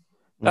shine.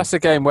 That's a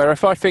game where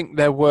if I think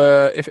there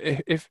were,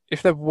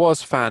 if there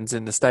was fans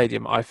in the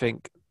stadium, I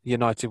think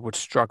United would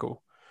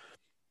struggle.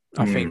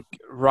 I think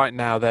right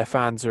now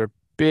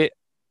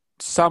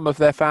some of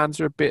their fans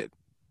are a bit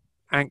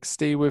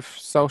angsty with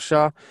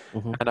Solskjaer,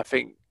 and I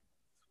think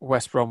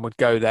West Brom would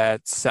go there,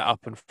 set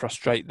up and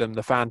frustrate them.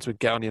 The fans would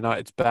get on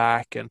United's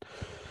back,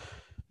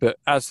 but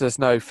as there's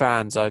no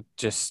fans, I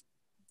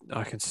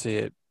can see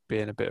it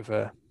being a bit of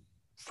a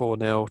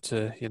 4-0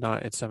 to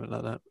United, something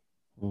like that.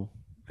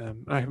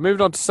 Okay,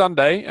 moving on to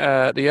Sunday,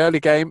 the early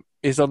game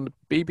is on the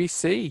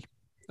BBC.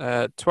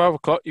 12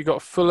 o'clock, you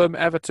got Fulham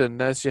Everton.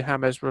 There's your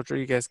James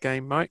Rodriguez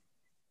game, Mike.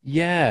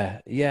 Yeah.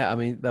 I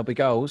mean, there'll be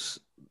goals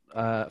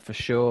for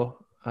sure.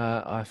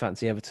 I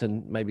fancy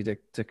Everton maybe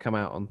to come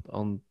out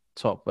on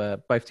top.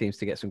 Both teams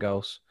to get some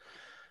goals,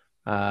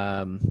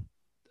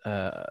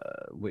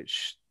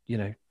 which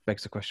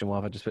begs the question: why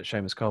have I just put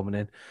Seamus Coleman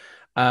in?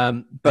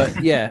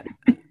 But yeah.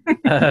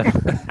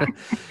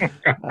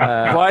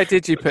 Why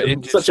did you put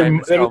in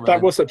that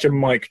was such a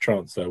Mike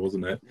transfer,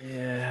 wasn't it?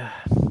 Yeah,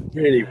 it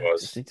really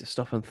was. Just need to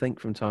stop and think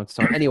from time to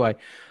time. Anyway,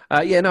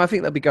 I think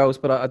there'll be goals,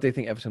 but I do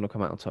think Everton will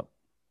come out on top.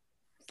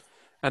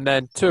 And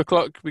then 2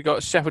 o'clock, we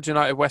got Sheffield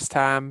United, West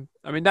Ham.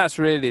 I mean, that's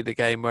really the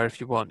game where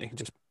if you want, you can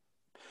just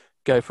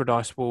go for a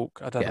nice walk.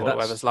 I don't know what the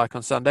weather's like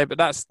on Sunday, but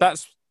that's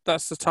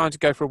the time to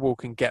go for a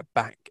walk and get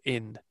back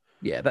in.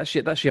 Yeah, that's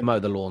your mow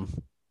the lawn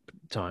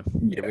time.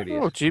 Yeah. It really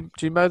is. Do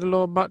you mow the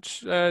lawn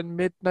much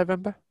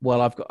mid-November?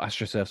 Well, I've got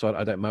AstroTurf, so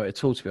I don't mow it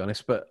at all, to be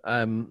honest. But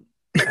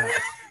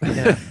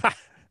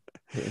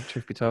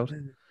truth be told,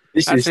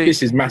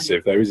 this is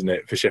massive, though, isn't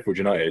it, for Sheffield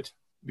United?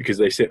 Because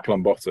they sit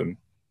plumb bottom,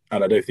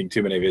 and I don't think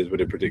too many of us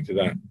would have predicted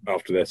that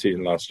after their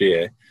season last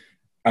year.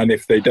 And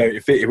if they don't,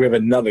 if we have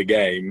another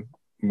game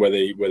where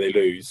they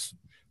lose,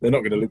 they're not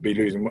going to be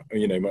losing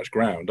much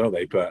ground, are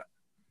they? But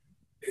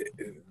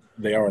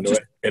they are in a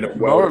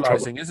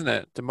demoralising, isn't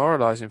it?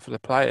 Demoralising for the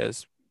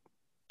players.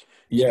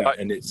 Yeah,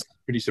 and it's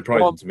pretty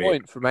surprising to me. 1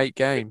 point from 8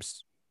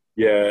 games.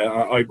 Yeah,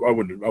 I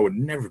would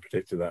never have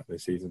predicted that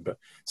this season. But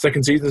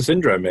second season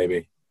syndrome,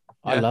 maybe.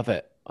 I love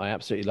it. I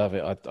absolutely love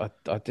it.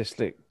 I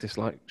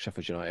dislike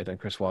Sheffield United and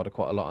Chris Wilder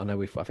quite a lot. I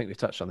think we've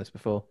touched on this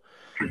before.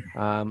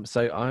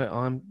 So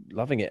I'm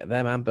loving it.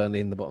 Them and Burnley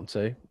in the bottom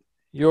 2.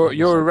 Your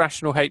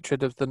irrational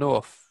hatred of the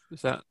North,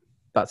 is that?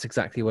 That's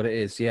exactly what it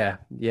is. Yeah.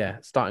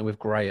 Starting with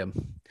Graham.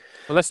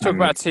 Well, let's talk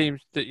about a team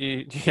that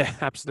you. Yeah,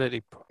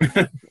 absolutely.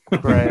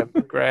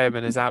 Graham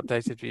and his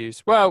outdated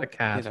views. Well,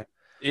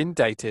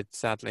 indated,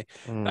 sadly.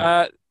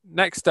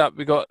 Next up,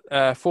 we got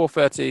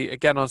 4:30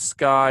 again on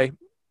Sky.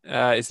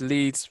 It's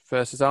Leeds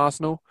versus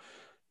Arsenal.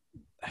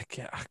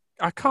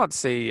 I can't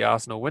see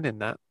Arsenal winning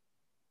that.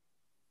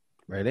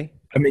 Really?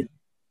 I mean,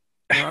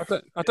 I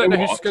don't know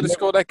who's going to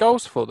score their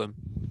goals for them.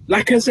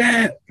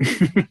 Lacazette.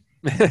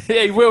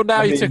 Yeah, he will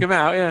now. You took him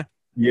out. Yeah.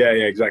 Yeah,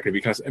 exactly.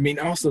 Because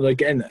Arsenal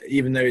again,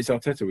 even though it's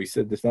Arteta, we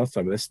said this last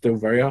time, they're still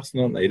very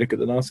Arsenal, aren't they? Look at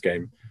the last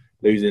game,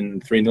 losing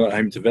 3-0 at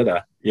home to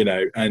Villa.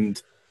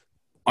 And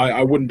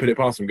I wouldn't put it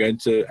past them going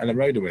to Ellen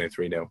Road and winning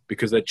 3-0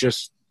 because they're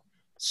just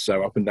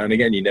so up and down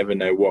again. You never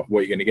know what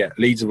you're going to get.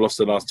 Leeds have lost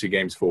the last 2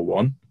 games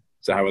 4-1.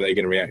 So how are they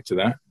going to react to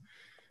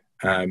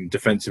that?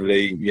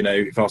 Defensively,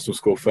 if Arsenal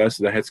score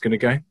first, their head's going to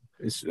go.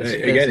 It's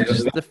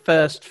the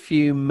first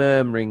few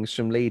murmurings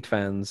from Leeds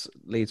fans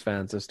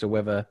as to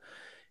whether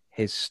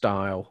his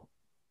style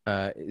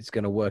is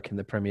going to work in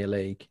the Premier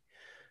League.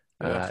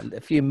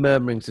 A few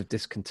murmurings of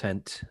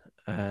discontent.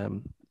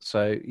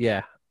 So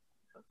yeah,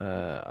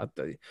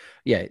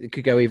 it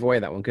could go either way,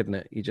 that one, couldn't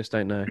it? You just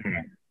don't know.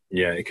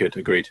 Yeah, it could.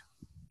 Agreed.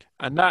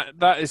 And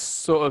that is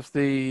sort of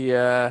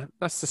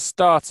that's the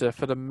starter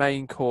for the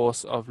main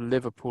course of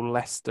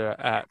Liverpool-Leicester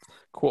at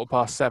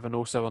 7:15,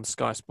 also on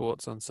Sky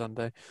Sports on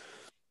Sunday.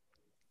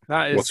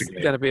 That is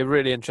going to be a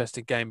really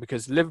interesting game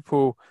because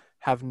Liverpool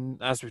have,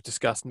 as we've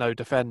discussed, no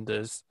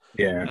defenders.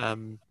 Yeah.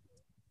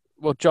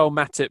 Well, Joel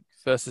Matip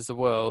versus the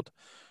world.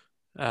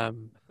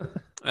 And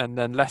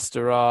then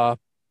Leicester are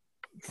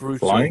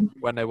brutal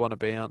when they want to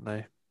be, aren't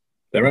they?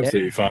 They're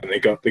absolutely fine. They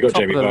got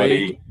Jamie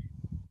Vardy.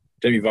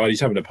 Jamie Vardy's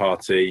having a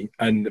party,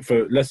 and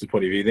for Leicester's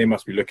point of view, they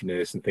must be looking at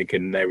this and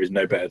thinking there is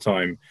no better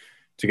time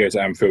to go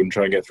to Anfield and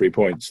try and get 3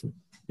 points.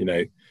 You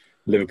know,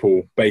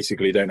 Liverpool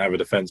basically don't have a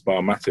defence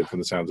bar Matip from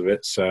the sounds of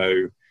it. So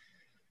if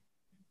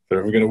they're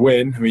ever going to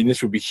win, I mean,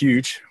 this would be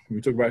huge.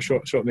 We talk about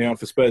shot in the arm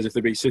for Spurs if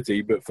they beat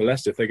City, but for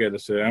Leicester, if they go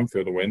to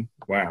Anfield and win,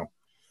 wow.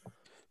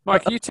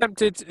 Mike, are you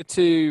tempted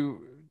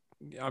to?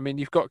 I mean,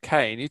 you've got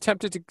Kane. Are you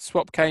tempted to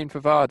swap Kane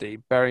for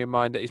Vardy, bearing in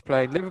mind that he's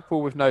playing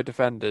Liverpool with no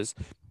defenders?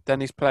 Then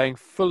he's playing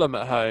Fulham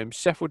at home,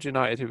 Sheffield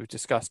United, who we've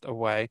discussed,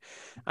 away,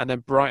 and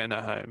then Brighton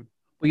at home.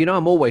 Well, you know,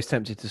 I'm always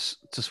tempted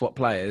to swap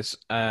players.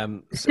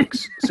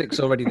 Six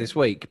already this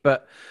week,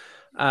 but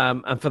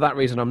and for that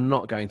reason, I'm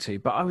not going to.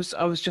 But I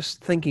was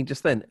just thinking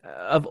just then,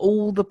 of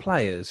all the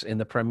players in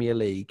the Premier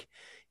League,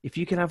 if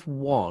you can have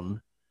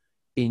one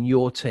in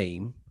your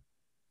team,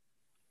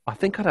 I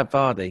think I'd have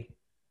Vardy.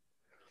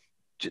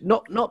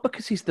 Not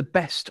because he's the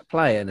best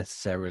player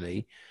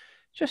necessarily,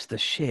 just the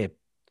sheer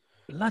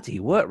bloody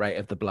work rate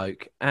of the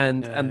bloke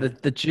and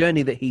the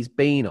journey that he's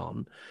been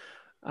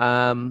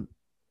on.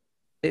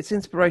 It's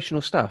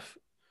inspirational stuff.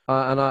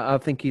 And I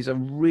think he's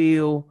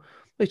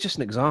it's just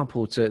an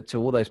example to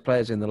all those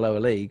players in the lower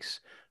leagues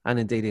and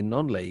indeed in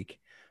non-league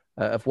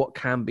of what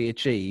can be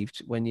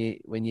achieved when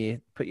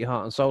you put your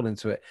heart and soul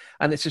into it.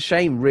 And it's a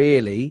shame,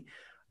 really.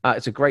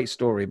 It's a great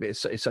story, but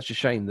it's such a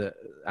shame that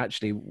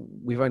actually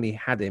we've only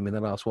had him in the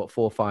last 4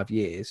 or 5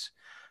 years.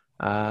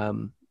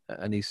 And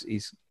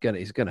he's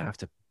gonna have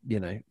to,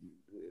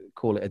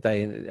 call it a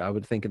day. I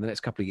would think in the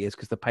next couple of years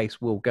because the pace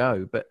will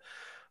go. But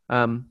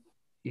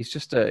he's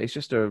just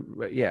a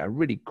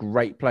really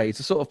great player. It's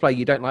the sort of player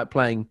you don't like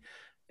playing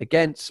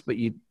against, but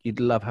you'd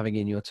love having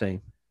in your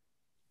team.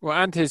 Well,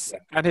 and his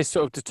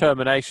sort of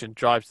determination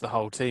drives the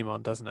whole team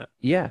on, doesn't it?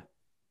 Yeah.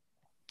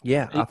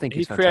 Yeah, I think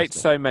he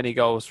creates so many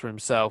goals for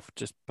himself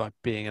just by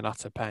being an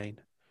utter pain.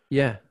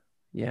 Yeah,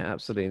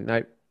 absolutely.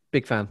 No,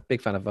 big fan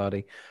of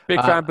Vardy. Big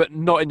fan, but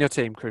not in your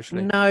team,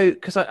 crucially. No,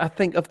 because I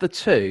think of the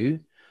two,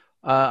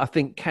 I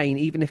think Kane,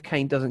 even if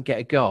Kane doesn't get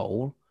a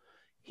goal,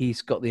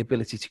 he's got the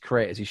ability to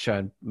create, as he's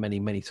shown many,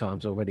 many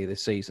times already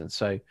this season.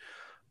 So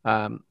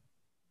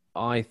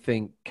I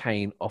think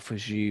Kane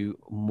offers you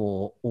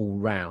more all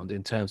round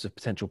in terms of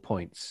potential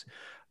points.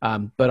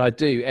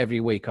 But every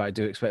week I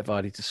do expect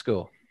Vardy to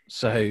score.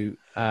 So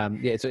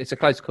it's a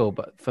close call,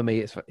 but for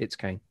me, it's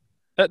Kane.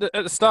 At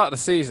the start of the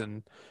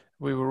season,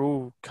 we were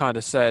all kind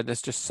of saying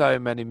there's just so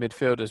many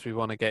midfielders we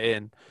want to get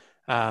in,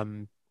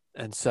 and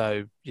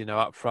so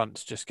up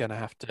front's just going to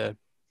have to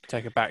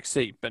take a back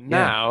seat. But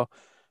now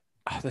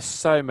there's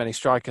so many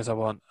strikers I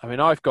want. I mean,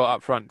 I've got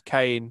up front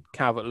Kane,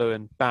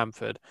 Calvert-Lewin,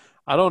 Bamford.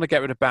 I don't want to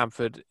get rid of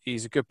Bamford.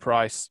 He's a good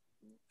price.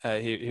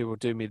 He will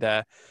do me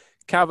there.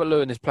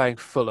 Calvert-Lewin is playing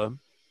Fulham,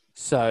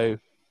 so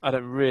I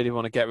don't really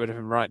want to get rid of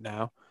him right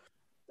now.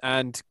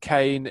 And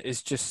Kane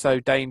is just so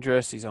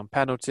dangerous. He's on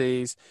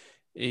penalties.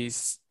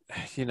 He's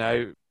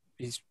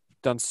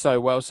done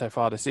so well so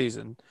far this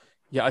season.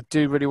 Yeah, I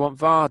do really want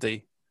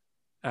Vardy.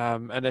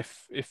 And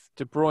if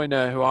De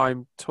Bruyne, who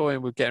I'm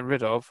toying with getting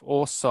rid of,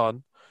 or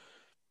Son,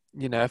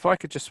 if I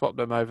could just swap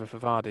them over for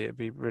Vardy, it'd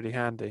be really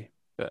handy.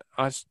 But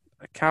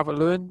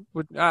Calvert-Lewin,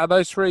 out of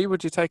those three,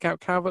 would you take out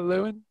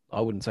Calvert-Lewin?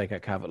 I wouldn't take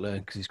out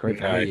Calvert-Lewin because he's great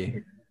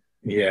value.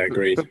 Yeah,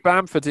 agreed. But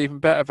Bamford's even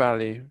better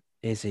value.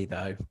 Is he,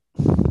 though?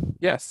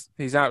 Yes,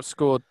 he's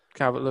outscored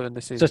Calvert-Lewin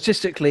this season.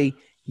 Statistically,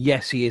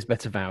 yes, he is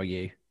better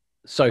value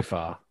so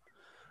far.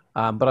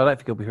 But I don't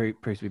think he'll be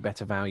proved to be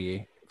better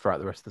value throughout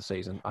the rest of the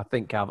season. I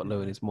think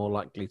Calvert-Lewin is more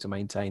likely to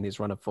maintain his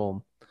run of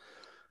form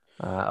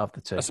of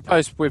the two. I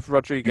suppose with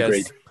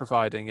Rodriguez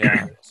providing,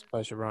 I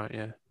suppose you're right,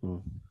 yeah.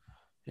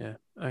 Yeah,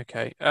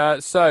 okay.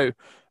 So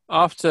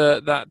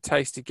after that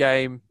tasty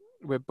game,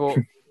 we're brought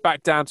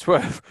back down to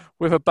earth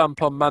with a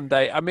bump on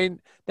Monday. I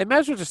mean, they may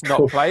as well just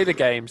not play the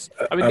games.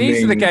 I mean,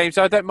 these are the games.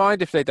 I don't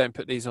mind if they don't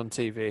put these on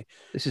TV.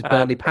 This is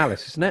Burnley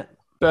Palace, isn't it?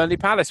 Burnley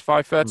Palace,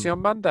 5:30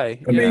 on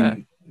Monday. I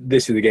mean,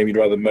 this is the game you'd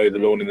rather mow the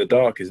lawn in the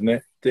dark, isn't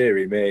it?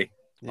 Deary me.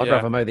 I'd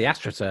rather mow the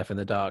AstroTurf in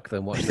the dark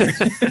than watch this.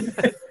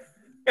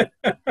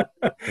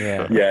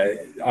 Yeah,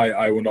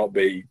 I will not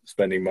be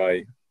spending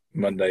my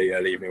Monday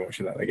early evening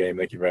watching that game.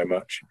 Thank you very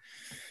much.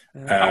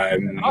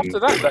 After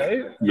that,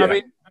 though, I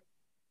mean,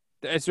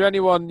 is there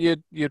anyone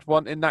you'd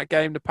want in that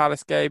game, the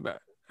Palace game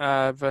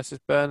versus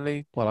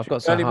Burnley? Well, I've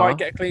got Burnley Zaha. might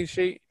get a clean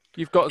sheet.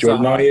 You've got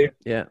Jordan, Zaha. are you?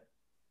 Yeah.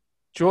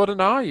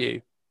 Jordan, are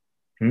you?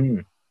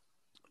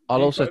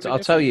 I'll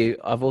tell you,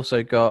 I've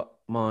also got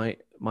my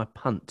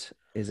punt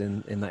is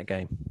in that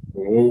game.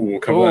 We'll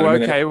cover Oh, that in a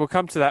minute. okay. We'll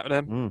come to that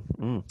then.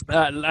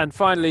 And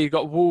finally, you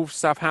got Wolves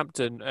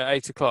Southampton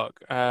at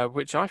 8:00,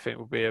 which I think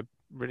will be a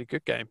really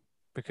good game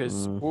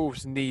because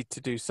Wolves need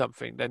to do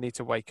something. They need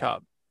to wake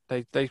up.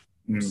 They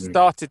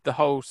started the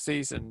whole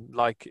season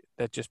like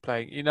they're just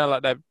playing.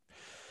 Like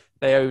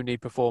they only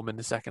perform in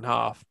the second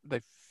half.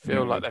 They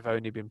feel like they've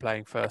only been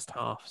playing first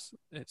halves.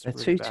 They're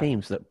really two bad.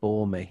 teams that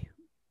bore me.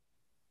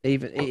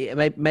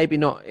 Even maybe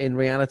not in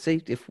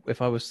reality,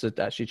 if I was to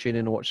actually tune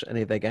in and watch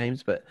any of their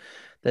games, but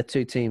they're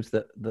two teams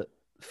that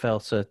fail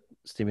to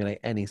stimulate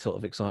any sort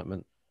of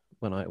excitement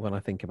when I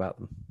think about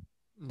them.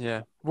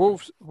 Yeah,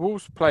 Wolves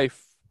play.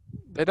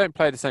 They don't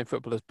play the same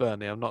football as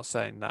Burnley. I'm not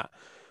saying that,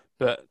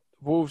 but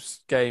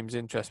Wolves games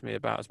interest me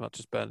about as much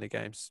as Burnley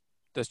games.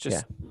 There's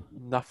just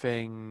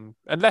nothing,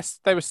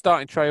 unless they were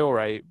starting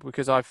Traore,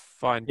 because I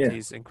find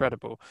he's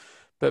incredible.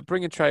 But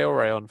bringing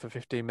Traore on for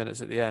 15 minutes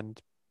at the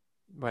end,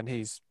 when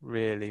he's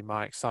really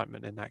my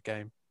excitement in that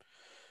game.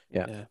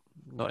 Yeah,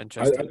 not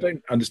interested. I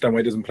don't understand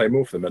why he doesn't play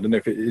more for them. I don't know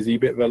if is he a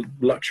bit of a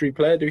luxury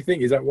player, do you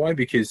think? Is that why?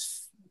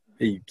 Because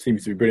he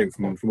seems to be brilliant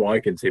from what I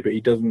can see, but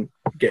he doesn't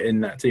get in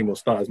that team or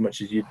start as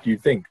much as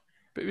you'd think.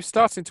 But he was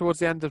starting towards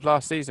the end of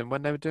last season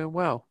when they were doing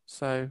well.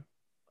 So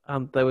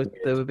they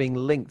were being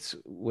linked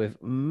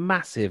with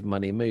massive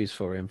money moves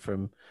for him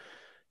from,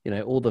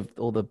 all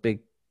the big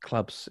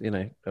clubs,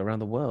 around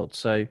the world.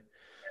 So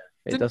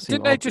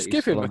didn't they just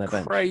give him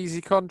a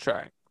crazy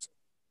contract?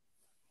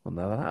 Well,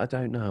 no, I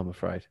don't know. I'm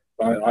afraid.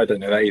 I don't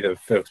know that either,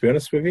 Phil. To be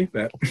honest with you,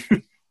 but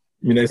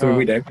something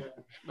we don't.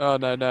 Oh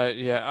no,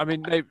 yeah. I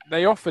mean,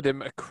 they offered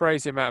him a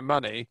crazy amount of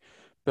money,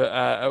 but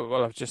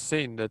I've just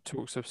seen the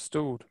talks have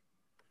stalled.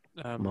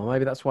 Well,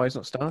 maybe that's why he's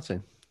not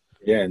starting.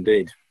 Yeah,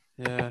 indeed.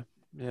 Yeah,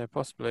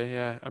 possibly.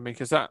 Yeah, I mean,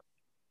 because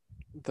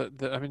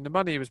the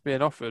money he was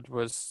being offered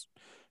was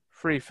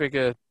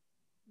three-figure,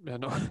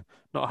 not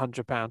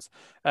 £100.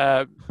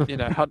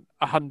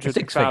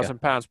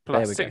 £100,000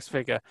 plus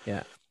six-figure.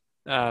 Yeah.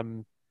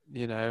 And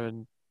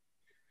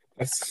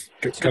that's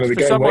kind of the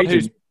for someone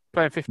who's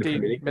playing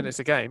 15 minutes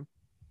a game.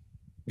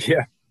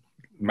 Yeah,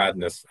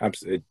 madness.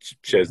 Absolutely, it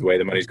shows the way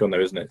the money's gone, though,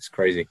 isn't it? It's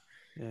crazy.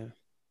 Yeah,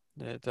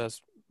 it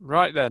does.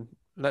 Right then,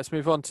 let's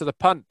move on to the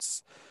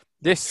punts.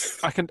 This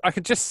I can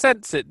just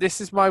sense it.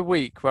 This is my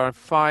week where I'm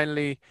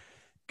finally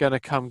gonna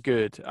come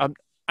good.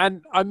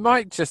 And I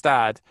might just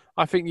add,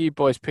 I think you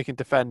boys picking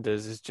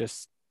defenders is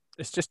just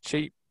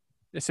cheap.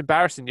 It's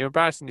embarrassing. You're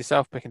embarrassing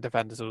yourself picking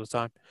defenders all the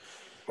time.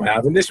 I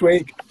haven't this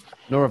week.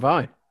 Nor have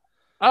I.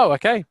 Oh,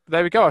 okay.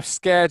 There we go. I've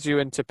scared you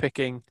into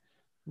picking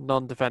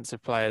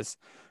non-defensive players.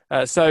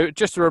 So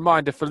just a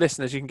reminder for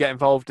listeners, you can get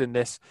involved in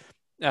this.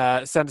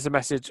 Send us a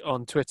message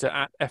on Twitter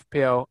at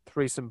FPL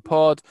Threesome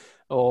Pod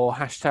or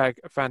hashtag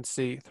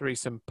Fantasy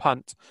Threesome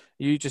Punt.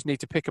 You just need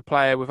to pick a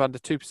player with under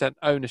 2%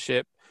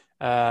 ownership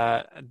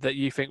that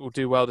you think will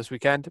do well this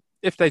weekend.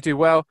 If they do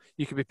well,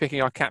 you could be picking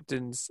our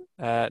captains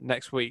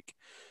next week.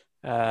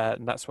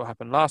 And that's what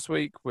happened last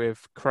week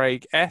with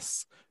Craig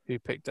S, who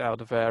picked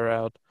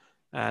Alderweireld,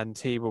 and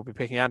he will be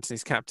picking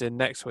Anthony's captain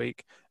next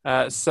week.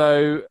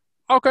 So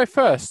I'll go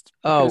first.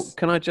 Oh,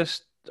 can I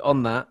just,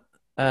 on that,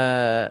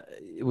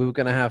 we were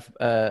going to have,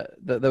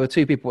 there were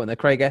two people in there,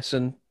 Craig S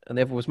and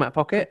the other was Matt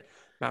Pocket.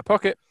 Matt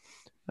Pocket.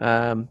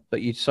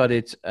 But you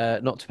decided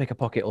not to pick a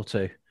Pocket or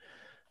two.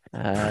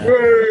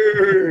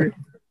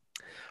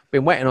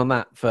 Been waiting on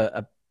that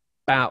for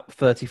about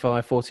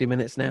 35, 40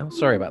 minutes now.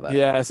 Sorry about that.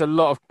 Yeah, it's a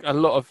lot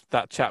of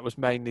that chat was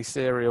mainly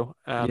cereal.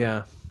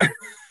 Yeah.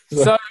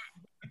 So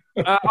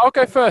I'll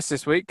go first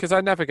this week because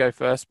I never go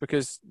first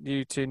because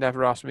you two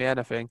never ask me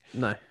anything.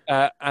 No.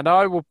 And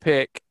I will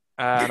pick,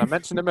 and I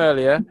mentioned him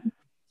earlier,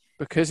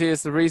 because he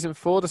is the reason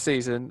for the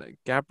season,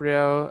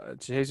 Gabriel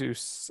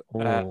Jesus.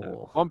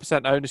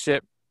 1%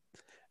 ownership.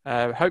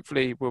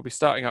 Hopefully we'll be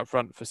starting up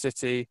front for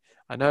City.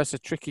 I know it's a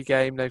tricky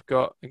game they've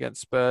got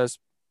against Spurs,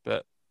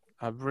 but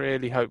I'm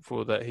really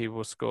hopeful that he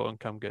will score and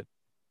come good.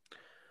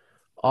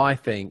 I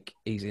think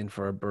he's in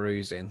for a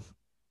bruising.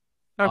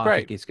 Oh, great. I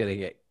think he's going to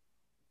get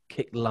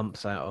kicked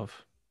lumps out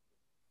of.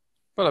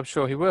 Well, I'm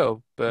sure he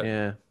will, but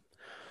yeah,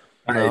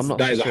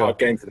 that is a hard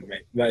game for them,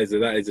 mate. That is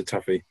a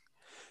toughie.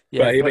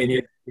 Yeah, but, I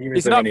mean,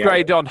 he's an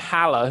upgrade on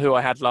Haller, who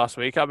I had last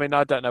week. I mean,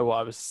 I don't know what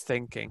I was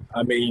thinking.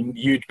 I mean,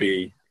 you'd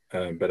be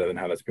better than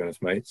Haller, to be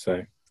honest, mate.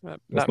 So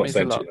that means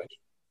a lot.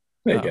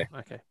 There you go.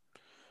 Okay.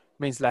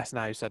 Means less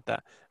now you said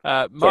that.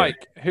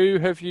 Mike, who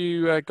have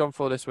you gone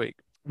for this week?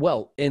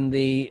 Well, in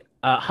the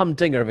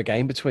humdinger of a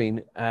game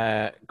between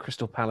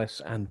Crystal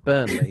Palace and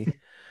Burnley,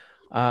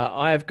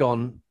 I have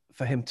gone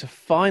for him to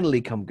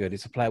finally come good.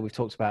 It's a player we've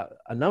talked about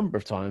a number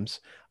of times.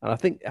 And I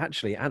think,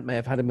 actually, Ant may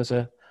have had him as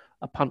a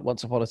punt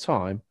once upon a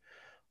time.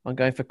 I'm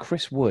going for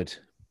Chris Wood.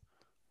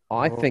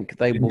 I think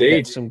they will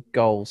get some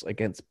goals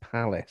against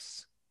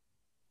Palace.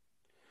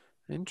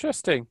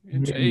 Interesting.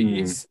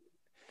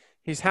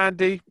 He's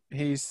handy.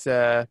 He's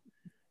the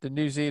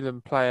New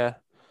Zealand player,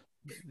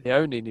 the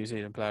only New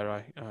Zealand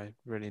player I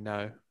really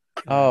know.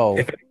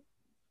 Oh,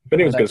 If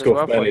anyone's going to That does score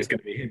well for for Burnley, you. it's going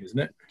to be him, isn't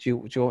it? Do you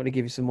want me to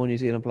give you some more New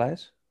Zealand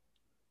players?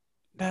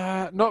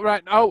 Not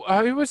right. Oh,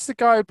 who was the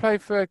guy who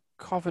played for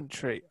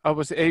Coventry? Oh,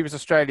 he was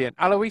Australian?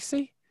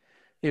 Aloisi?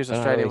 He was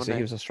Australian, wasn't He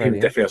he? was Him, Australian.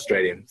 definitely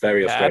Australian.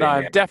 Very Yeah, and Australian,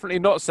 I'm yeah. definitely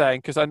not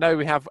saying, because I know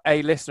we have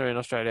a listener in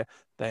Australia,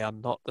 they are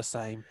not the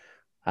same.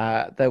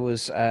 There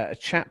was a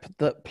chap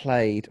that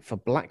played for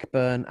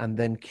Blackburn and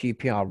then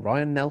QPR,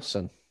 Ryan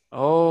Nelson.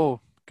 Oh,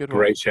 good one.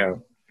 Great shout.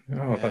 Oh,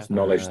 Yeah. that's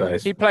knowledge, that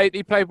is. He played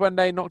when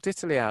they knocked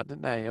Italy out,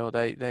 didn't they? Or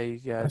they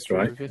That's drew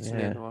right. with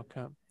Italy Yeah. in the World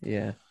Cup.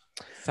 Yeah.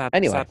 Sad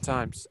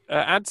times.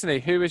 Anthony,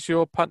 who is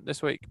your punt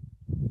this week?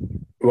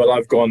 Well,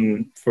 I've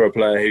gone for a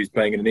player who's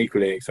playing in an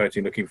equally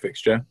exciting-looking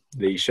fixture,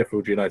 the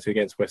Sheffield United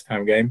against West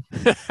Ham game.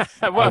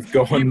 Well, I've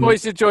gone- you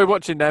boys enjoy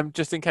watching them,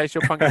 just in case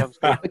your punt comes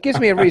good. It gives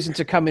me a reason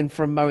to come in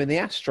from mowing the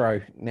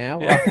Astro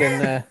now. Yeah. I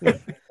can.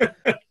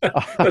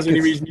 That's the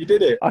only reason you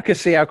did it. I can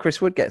see how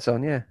Chris Wood gets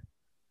on. Yeah.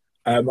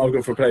 I've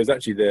gone for a player who's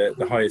actually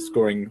the highest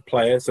scoring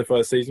player so far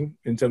this season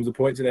in terms of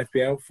points in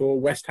FPL for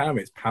West Ham.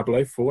 It's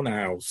Pablo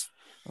Fornals.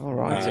 All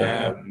right.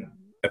 Yeah.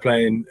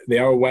 They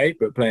are away,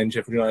 but playing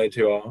Sheffield United,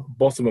 who are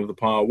bottom of the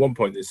pile, 1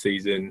 point this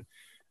season.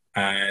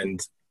 And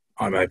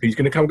I'm hoping he's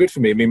going to come good for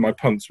me. I mean, my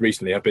punts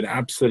recently have been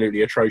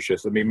absolutely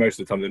atrocious. I mean, most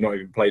of the time they've not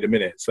even played a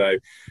minute. So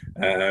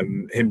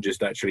him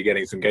just actually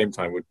getting some game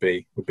time would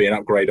be an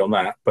upgrade on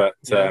that. But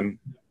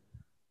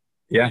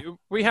yeah.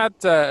 We had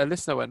a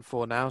listener went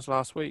for nows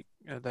last week.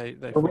 They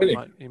thought really?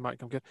 he might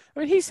come good. I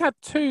mean, he's had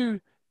 2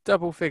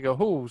 double-figure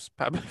hauls,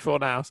 Pablo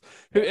Fornals,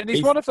 and he's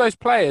He's- one of those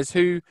players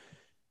who,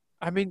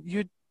 I mean,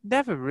 you'd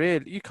never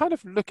really. You kind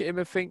of look at him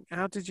and think,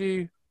 how are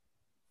you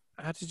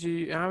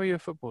a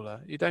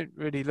footballer? You don't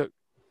really look.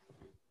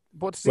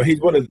 What does Well, he?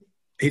 he's one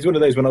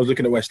of those. When I was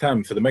looking at West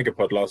Ham for the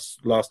Megapod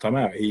last time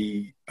out,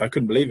 I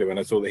couldn't believe it when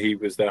I saw that he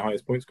was their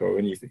highest point scorer.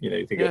 And you think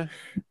Yeah. of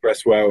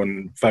Bresswell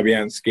and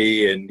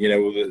Fabianski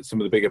and some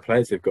of the bigger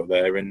players they've got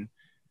there. And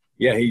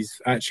yeah, he's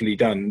actually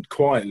gone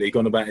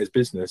about his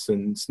business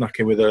and snuck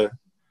in with a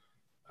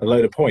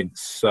load of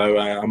points. So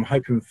I'm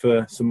hoping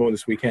for some more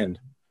this weekend.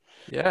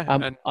 Yeah,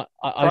 and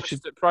I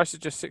price is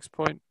just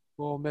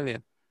 6.4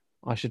 million.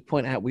 I should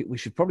point out we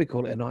should probably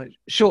call it a night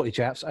shortly,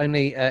 chaps.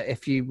 Only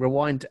if you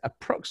rewind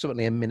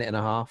approximately a minute and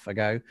a half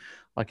ago,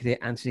 I could hear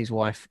Anthony's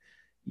wife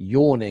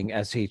yawning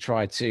as he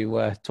tried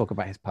to talk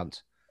about his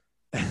punt.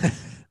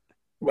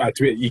 Well,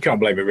 you can't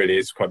blame it, really.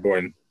 It's quite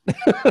boring.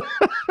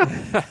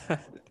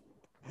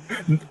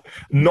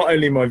 Not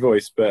only my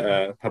voice,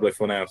 but Pablo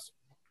Fornals.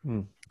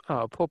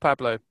 Oh, poor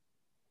Pablo.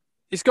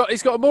 He's got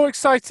a more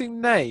exciting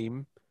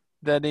name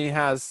than he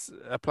has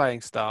a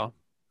playing style.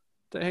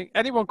 Don't think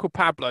anyone called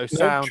Pablo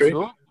sounds.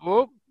 true.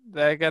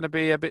 They're going to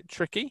be a bit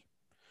tricky.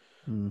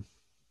 Hmm.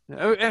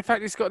 Oh, in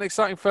fact, he's got an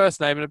exciting first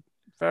name and a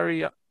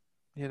very,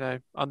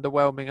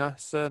 underwhelming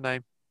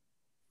surname.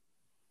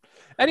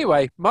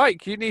 Anyway,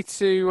 Mike, you need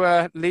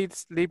to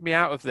lead me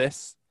out of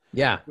this.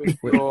 Yeah, With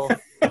with your,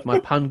 my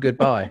pun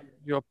goodbye.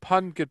 your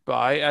pun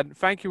goodbye. And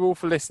thank you all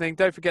for listening.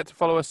 Don't forget to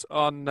follow us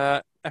on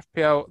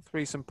FPL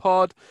Threesome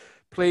Pod.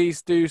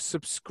 Please do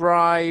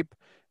subscribe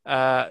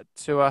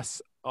to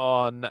us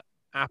on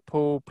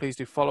Apple. Please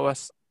do follow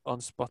us on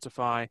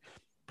Spotify.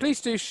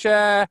 Please do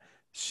share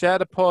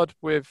the pod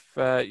with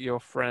your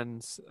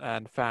friends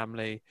and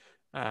family.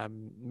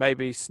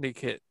 Maybe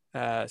sneak a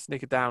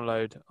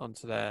download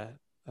onto their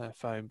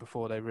phone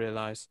before they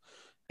realise.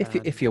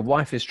 If your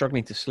wife is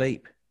struggling to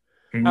sleep.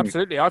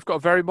 Absolutely, I've got a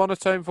very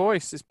monotone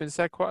voice. It's been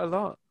said quite a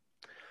lot.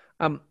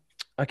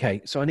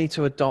 Okay, so I need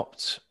to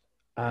adopt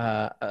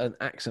an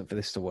accent for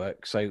this to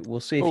work. So we'll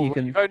see if you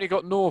can. You've only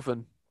got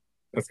Northern.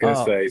 I was going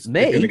to say, it's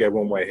me? going to go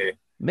one way here.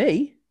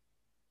 Me?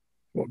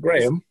 What,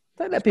 Graham?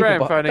 Don't let It's people.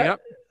 Graham phoning up.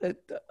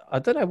 I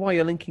don't know why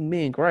you're linking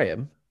me and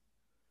Graham.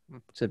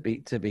 To be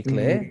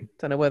clear,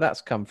 don't know where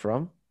that's come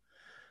from.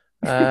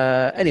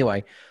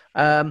 Anyway,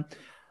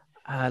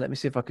 let me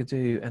see if I could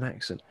do an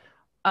accent.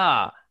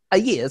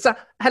 Yes.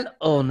 Hello.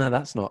 Oh no,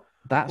 that's not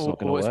going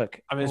to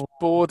work. I mean, it's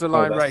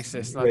borderline that's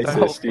racist. and I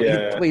don't- racist,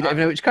 yeah. We don't even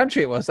know which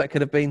country it was. That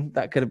could have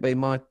been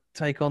my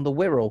take on the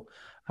Wirral.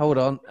 Hold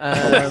on.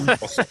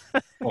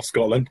 Or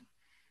Scotland.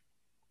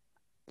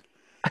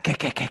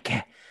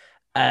 Okay.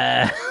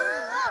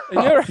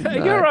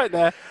 You're no. right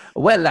there.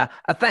 Well,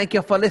 thank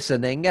you for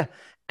listening,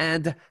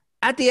 and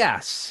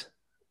adios.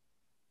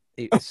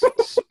 It's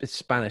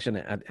Spanish, isn't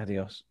it?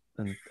 Adios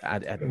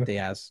and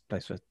Diaz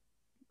place for.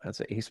 That's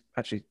it. He's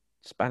actually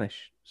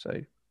Spanish,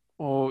 so.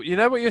 Oh, you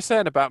know what you're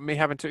saying about me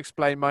having to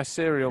explain my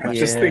cereal I was menu?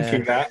 just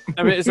thinking that.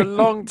 I mean, it's a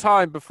long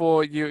time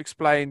before you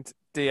explained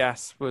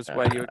Diaz was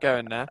where you were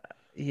going there.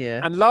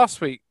 Yeah. And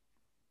last week,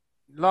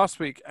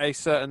 a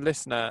certain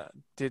listener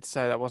did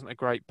say that wasn't a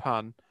great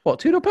pun. What,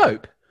 Tudor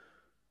Pope?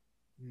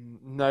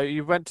 No,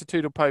 you went to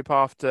Toodle Pope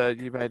after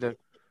you made a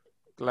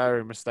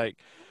glaring mistake.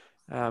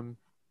 I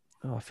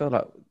feel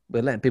like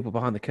we're letting people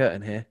behind the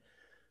curtain here.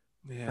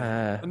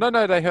 Yeah.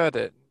 No, they heard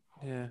it.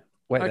 Yeah.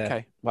 Wait Okay.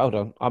 there. Well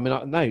done. I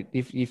mean, no,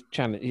 you've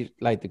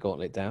laid the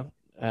gauntlet down.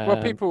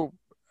 Well, people.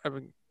 I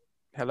mean,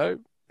 hello,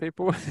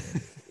 people.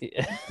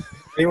 Yeah.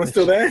 Anyone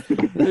still there?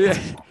 Yeah.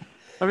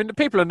 I mean, the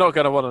people are not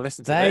going to want to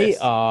listen to They this.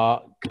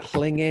 are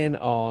clinging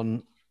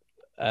on.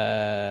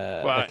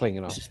 They're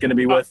clinging on. It's going to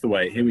be worth the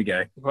wait. Here we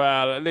go.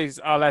 Well, at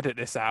least I'll edit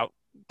this out.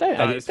 Don't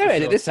That edit, is for don't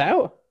edit sure. this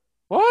out.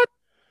 What?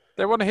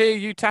 They want to hear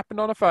you tapping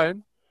on a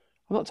phone?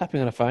 I'm not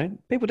tapping on a phone.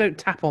 People don't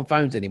tap on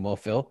phones anymore,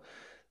 Phil.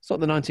 It's not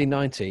the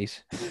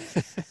 1990s.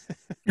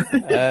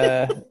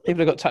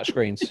 People have got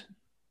touchscreens.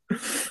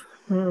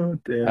 Oh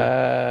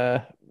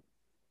dear.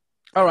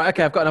 All right,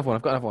 okay, I've got another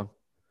one.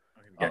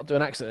 Okay. I'll do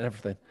an accent and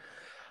everything.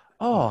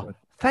 Oh,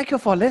 thank you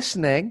for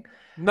listening.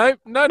 No,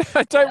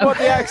 I don't want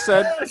the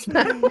accent.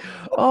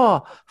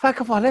 Oh, thank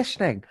you for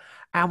listening.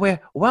 And we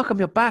welcome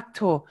you back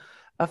to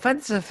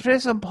Offensive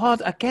Threesome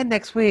Pod again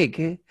next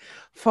week.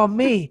 From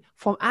me,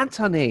 from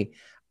Anthony,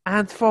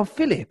 and from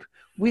Philip,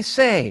 we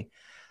say,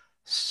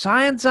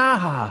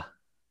 Sayonara.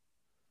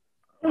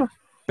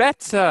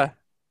 Better.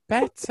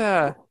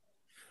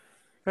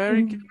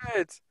 Very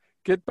good.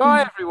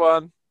 Goodbye,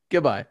 everyone.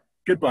 Goodbye.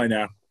 Goodbye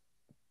now.